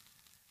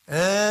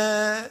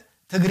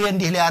ትግሬ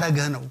እንዲህ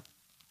ሊያረግህ ነው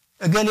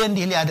እገሌ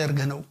እንዲህ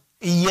ሊያደርግህ ነው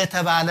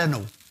እየተባለ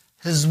ነው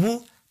ህዝቡ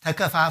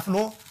ተከፋፍሎ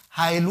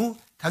ኃይሉ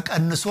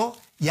ተቀንሶ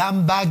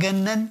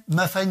ያምባገነን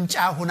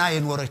መፈንጫ ሆና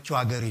የኖረችው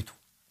አገሪቱ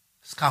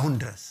እስካሁን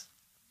ድረስ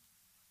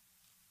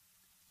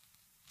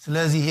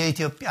ስለዚህ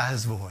የኢትዮጵያ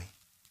ህዝብ ሆይ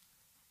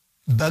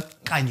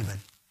በቃኝ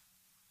በል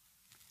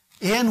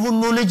ይሄን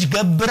ሁሉ ልጅ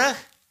ገብረህ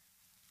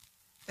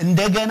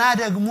እንደገና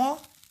ደግሞ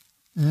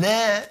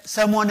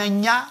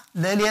ለሰሞነኛ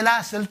ለሌላ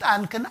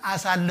ስልጣንክን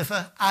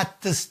አሳልፈህ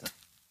አትስጥ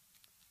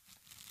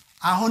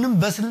አሁንም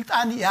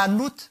በስልጣን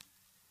ያሉት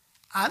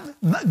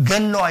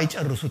ገለው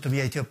አይጨርሱትም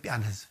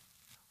የኢትዮጵያን ህዝብ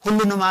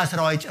ሁሉንም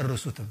አስራው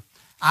አይጨርሱትም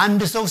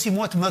አንድ ሰው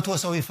ሲሞት 100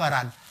 ሰው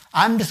ይፈራል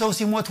አንድ ሰው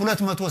ሲሞት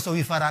 200 ሰው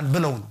ይፈራል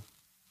ብለው ነው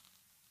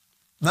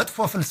መጥፎ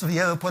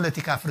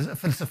የፖለቲካ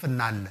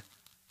ፍልስፍና አለ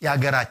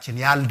ያገራችን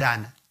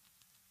ያልዳነ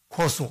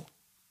ኮሶ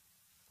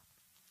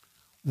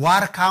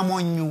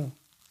ዋርካሞኙ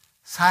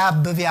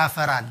ሳያብብ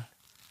ያፈራል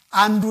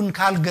አንዱን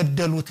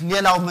ካልገደሉት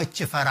ሌላው መች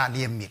ይፈራል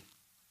የሚል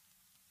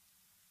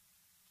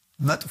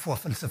መጥፎ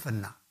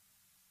ፍልስፍና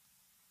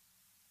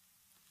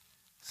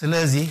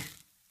ስለዚህ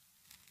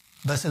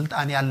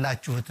በስልጣን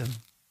ያላችሁትም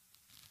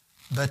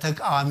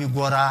በተቃዋሚ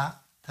ጎራ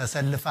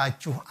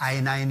ተሰልፋችሁ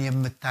አይናይን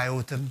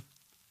የምታዩትም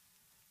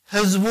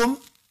ህዝቡም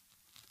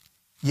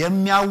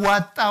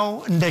የሚያዋጣው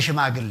እንደ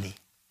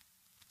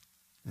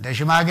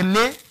ሽማግሌ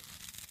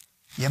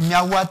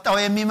የሚያዋጣው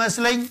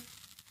የሚመስለኝ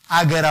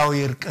አገራዊ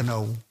እርቅ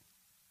ነው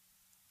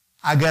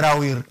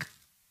አገራዊ እርቅ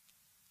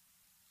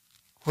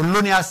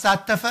ሁሉን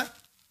ያሳተፈ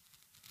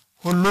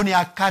ሁሉን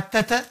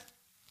ያካተተ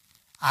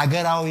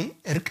አገራዊ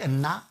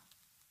እርቅና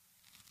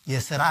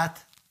የሥርዓት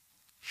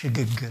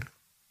ሽግግር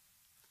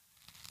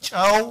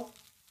ጨው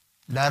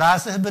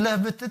ለራስህ ብለህ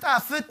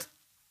ብትጣፍጥ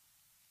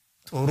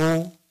ጥሩ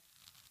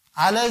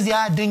አለዚያ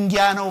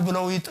ድንጊያ ነው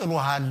ብለው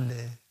ይጥሉሃል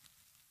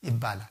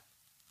ይባላል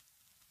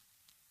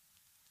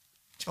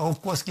ጨው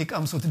እኮ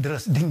እስኪቀምሱት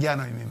ድረስ ድንጊያ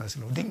ነው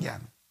የሚመስለው ድንጊያ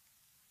ነው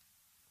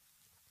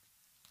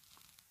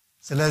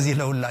ስለዚህ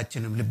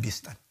ለሁላችንም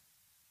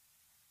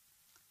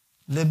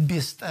ልብ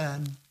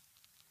ይስጠን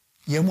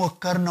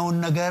የሞከርነውን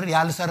ነገር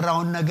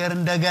ያልሰራውን ነገር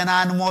እንደገና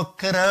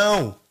እንሞክረው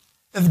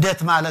እብደት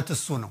ማለት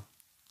እሱ ነው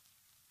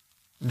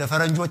እንደ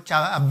ፈረንጆች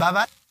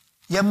አባባል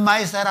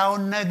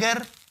የማይሰራውን ነገር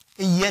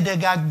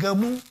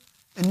እየደጋገሙ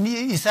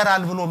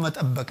ይሰራል ብሎ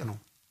መጠበቅ ነው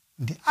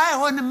እንዴ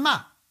አይሆንማ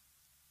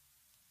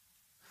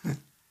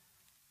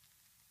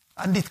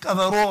አንዲት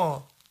ቀበሮ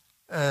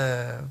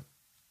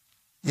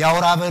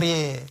ያውራ በሬ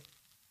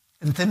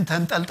እንትን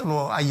ተንጠልጥሎ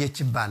አየች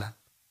ይባላል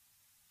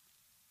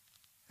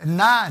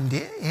እና እንዴ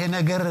ይሄ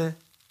ነገር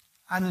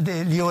አንዴ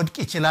ሊወድቅ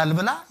ይችላል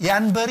ብላ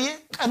ያን በሬ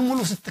ቀን ሙሉ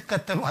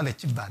ስትከተሉ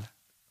አለች ይባላል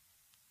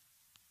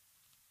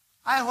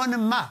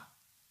አይሆንማ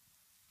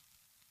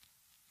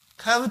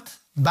ከብት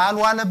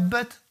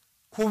ባልዋለበት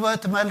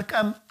ኩበት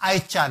መልቀም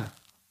አይቻልም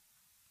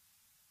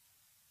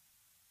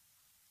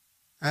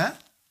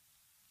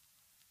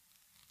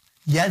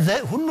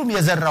ሁሉም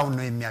የዘራውን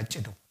ነው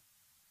የሚያጭደው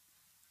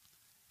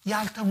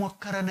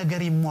ያልተሞከረ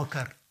ነገር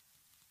ይሞከር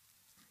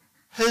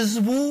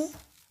ህዝቡ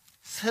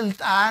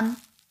ስልጣን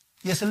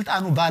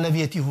የስልጣኑ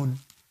ባለቤት ይሁን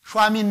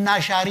ሿሚና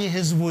ሻሪ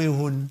ህዝቡ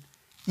ይሁን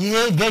ይሄ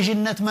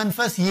ገዥነት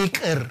መንፈስ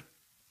ይቅር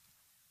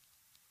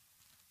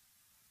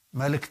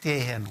መልእክቴ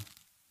ይሄ ነው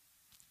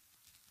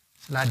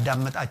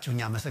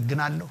ስላዳመጣችሁኝ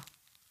አመሰግናለሁ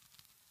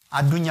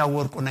አዱኛው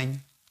ወርቁ ነኝ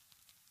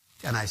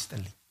ጤና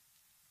ይስጥልኝ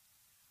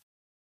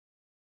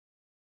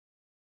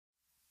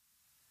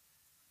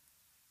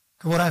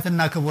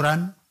ክቡራትና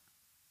ክቡራን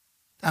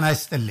ጤና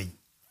ይስጥልኝ